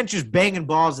 this man's just banging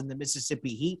balls in the Mississippi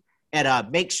heat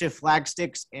at makeshift flag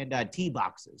sticks and tee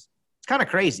boxes. It's kind of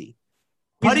crazy.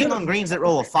 Putting on greens that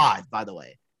roll a 5, by the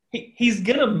way. He's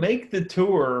going to make the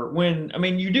tour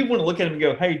you do want to look at him and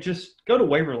go, hey, just go to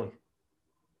Waverly.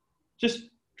 Just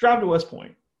drive to West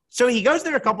Point. So he goes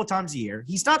there a couple times a year.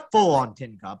 He's not full on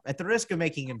Tin Cup. At the risk of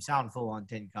making him sound full on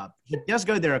Tin Cup, he does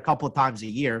go there a couple times a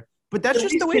year. But that's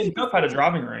just the way Tin Cup had a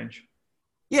driving range.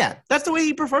 Yeah, that's the way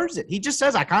he prefers it. He just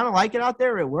says, I kind of like it out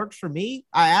there. It works for me.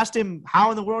 I asked him, how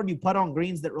in the world you put on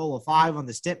greens that roll a 5 on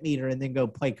the stimp meter and then go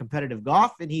play competitive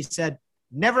golf? And he said,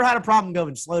 never had a problem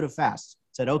going slow to fast.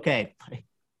 I said, okay, I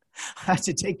have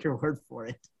to take your word for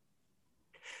it.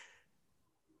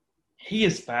 He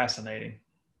is fascinating.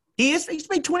 He's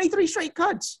made 23 straight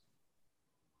cuts.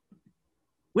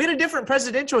 We had a different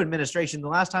presidential administration the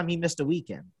last time he missed a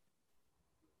weekend.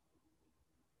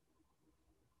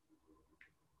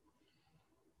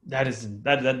 That's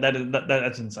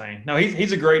insane. No,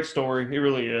 he's a great story. He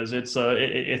really is.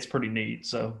 It's pretty neat.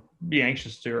 So be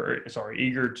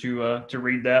eager to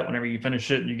read that whenever you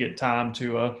finish it and you get time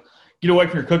to get away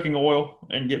from your cooking oil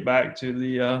and get back to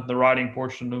the writing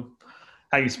portion of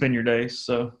how you spend your days.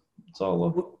 So it's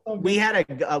all we had a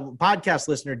podcast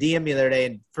listener DM me the other day,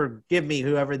 and forgive me,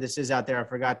 whoever this is out there, I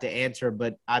forgot to answer,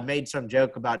 but I made some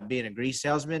joke about being a grease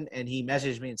salesman, and he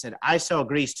messaged me and said, I sell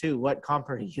grease too. What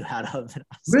company are you out of?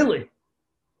 Really?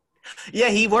 Yeah,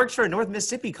 he works for a North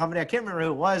Mississippi company. I can't remember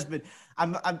who it was, but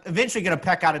I'm eventually going to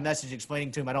peck out a message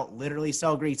explaining to him I don't literally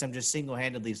sell grease. I'm just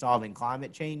single-handedly solving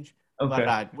climate change. Okay.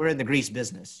 But we're in the grease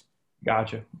business.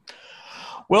 Gotcha.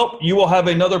 Well, you will have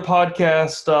another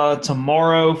podcast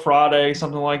tomorrow, Friday,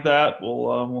 something like that.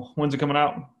 When's it coming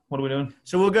out? What are we doing?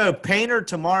 So we'll go Painter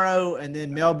tomorrow, and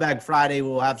then Mailbag Friday.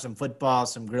 We'll have some football,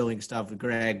 some grilling stuff with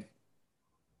Greg.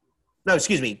 No,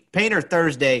 excuse me. Painter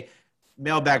Thursday,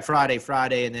 Mailbag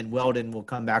Friday, and then Weldon will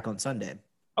come back on Sunday.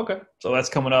 Okay. So that's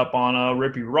coming up on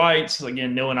Rippy Writes.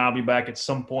 Again, Neil and I will be back at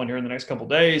some point here in the next couple of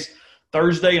days.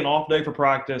 Thursday, an off day for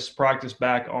practice. Practice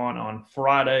back on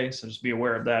Friday, so just be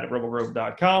aware of that at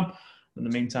rebelgrove.com. In the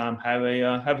meantime, have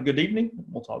a good evening.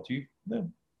 We'll talk to you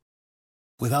then.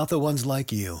 Without the ones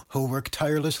like you, who work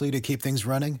tirelessly to keep things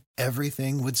running,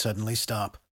 everything would suddenly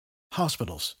stop.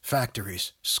 Hospitals,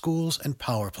 factories, schools, and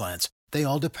power plants, they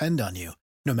all depend on you.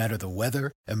 No matter the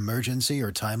weather, emergency,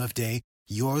 or time of day,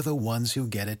 you're the ones who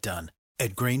get it done.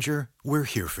 At Grainger, we're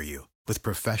here for you with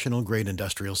professional-grade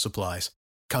industrial supplies.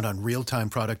 Count on real-time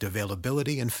product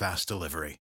availability and fast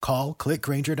delivery. Call, click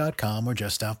Grainger.com, or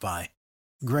just stop by.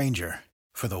 Grainger,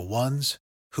 for the ones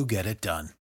who get it done.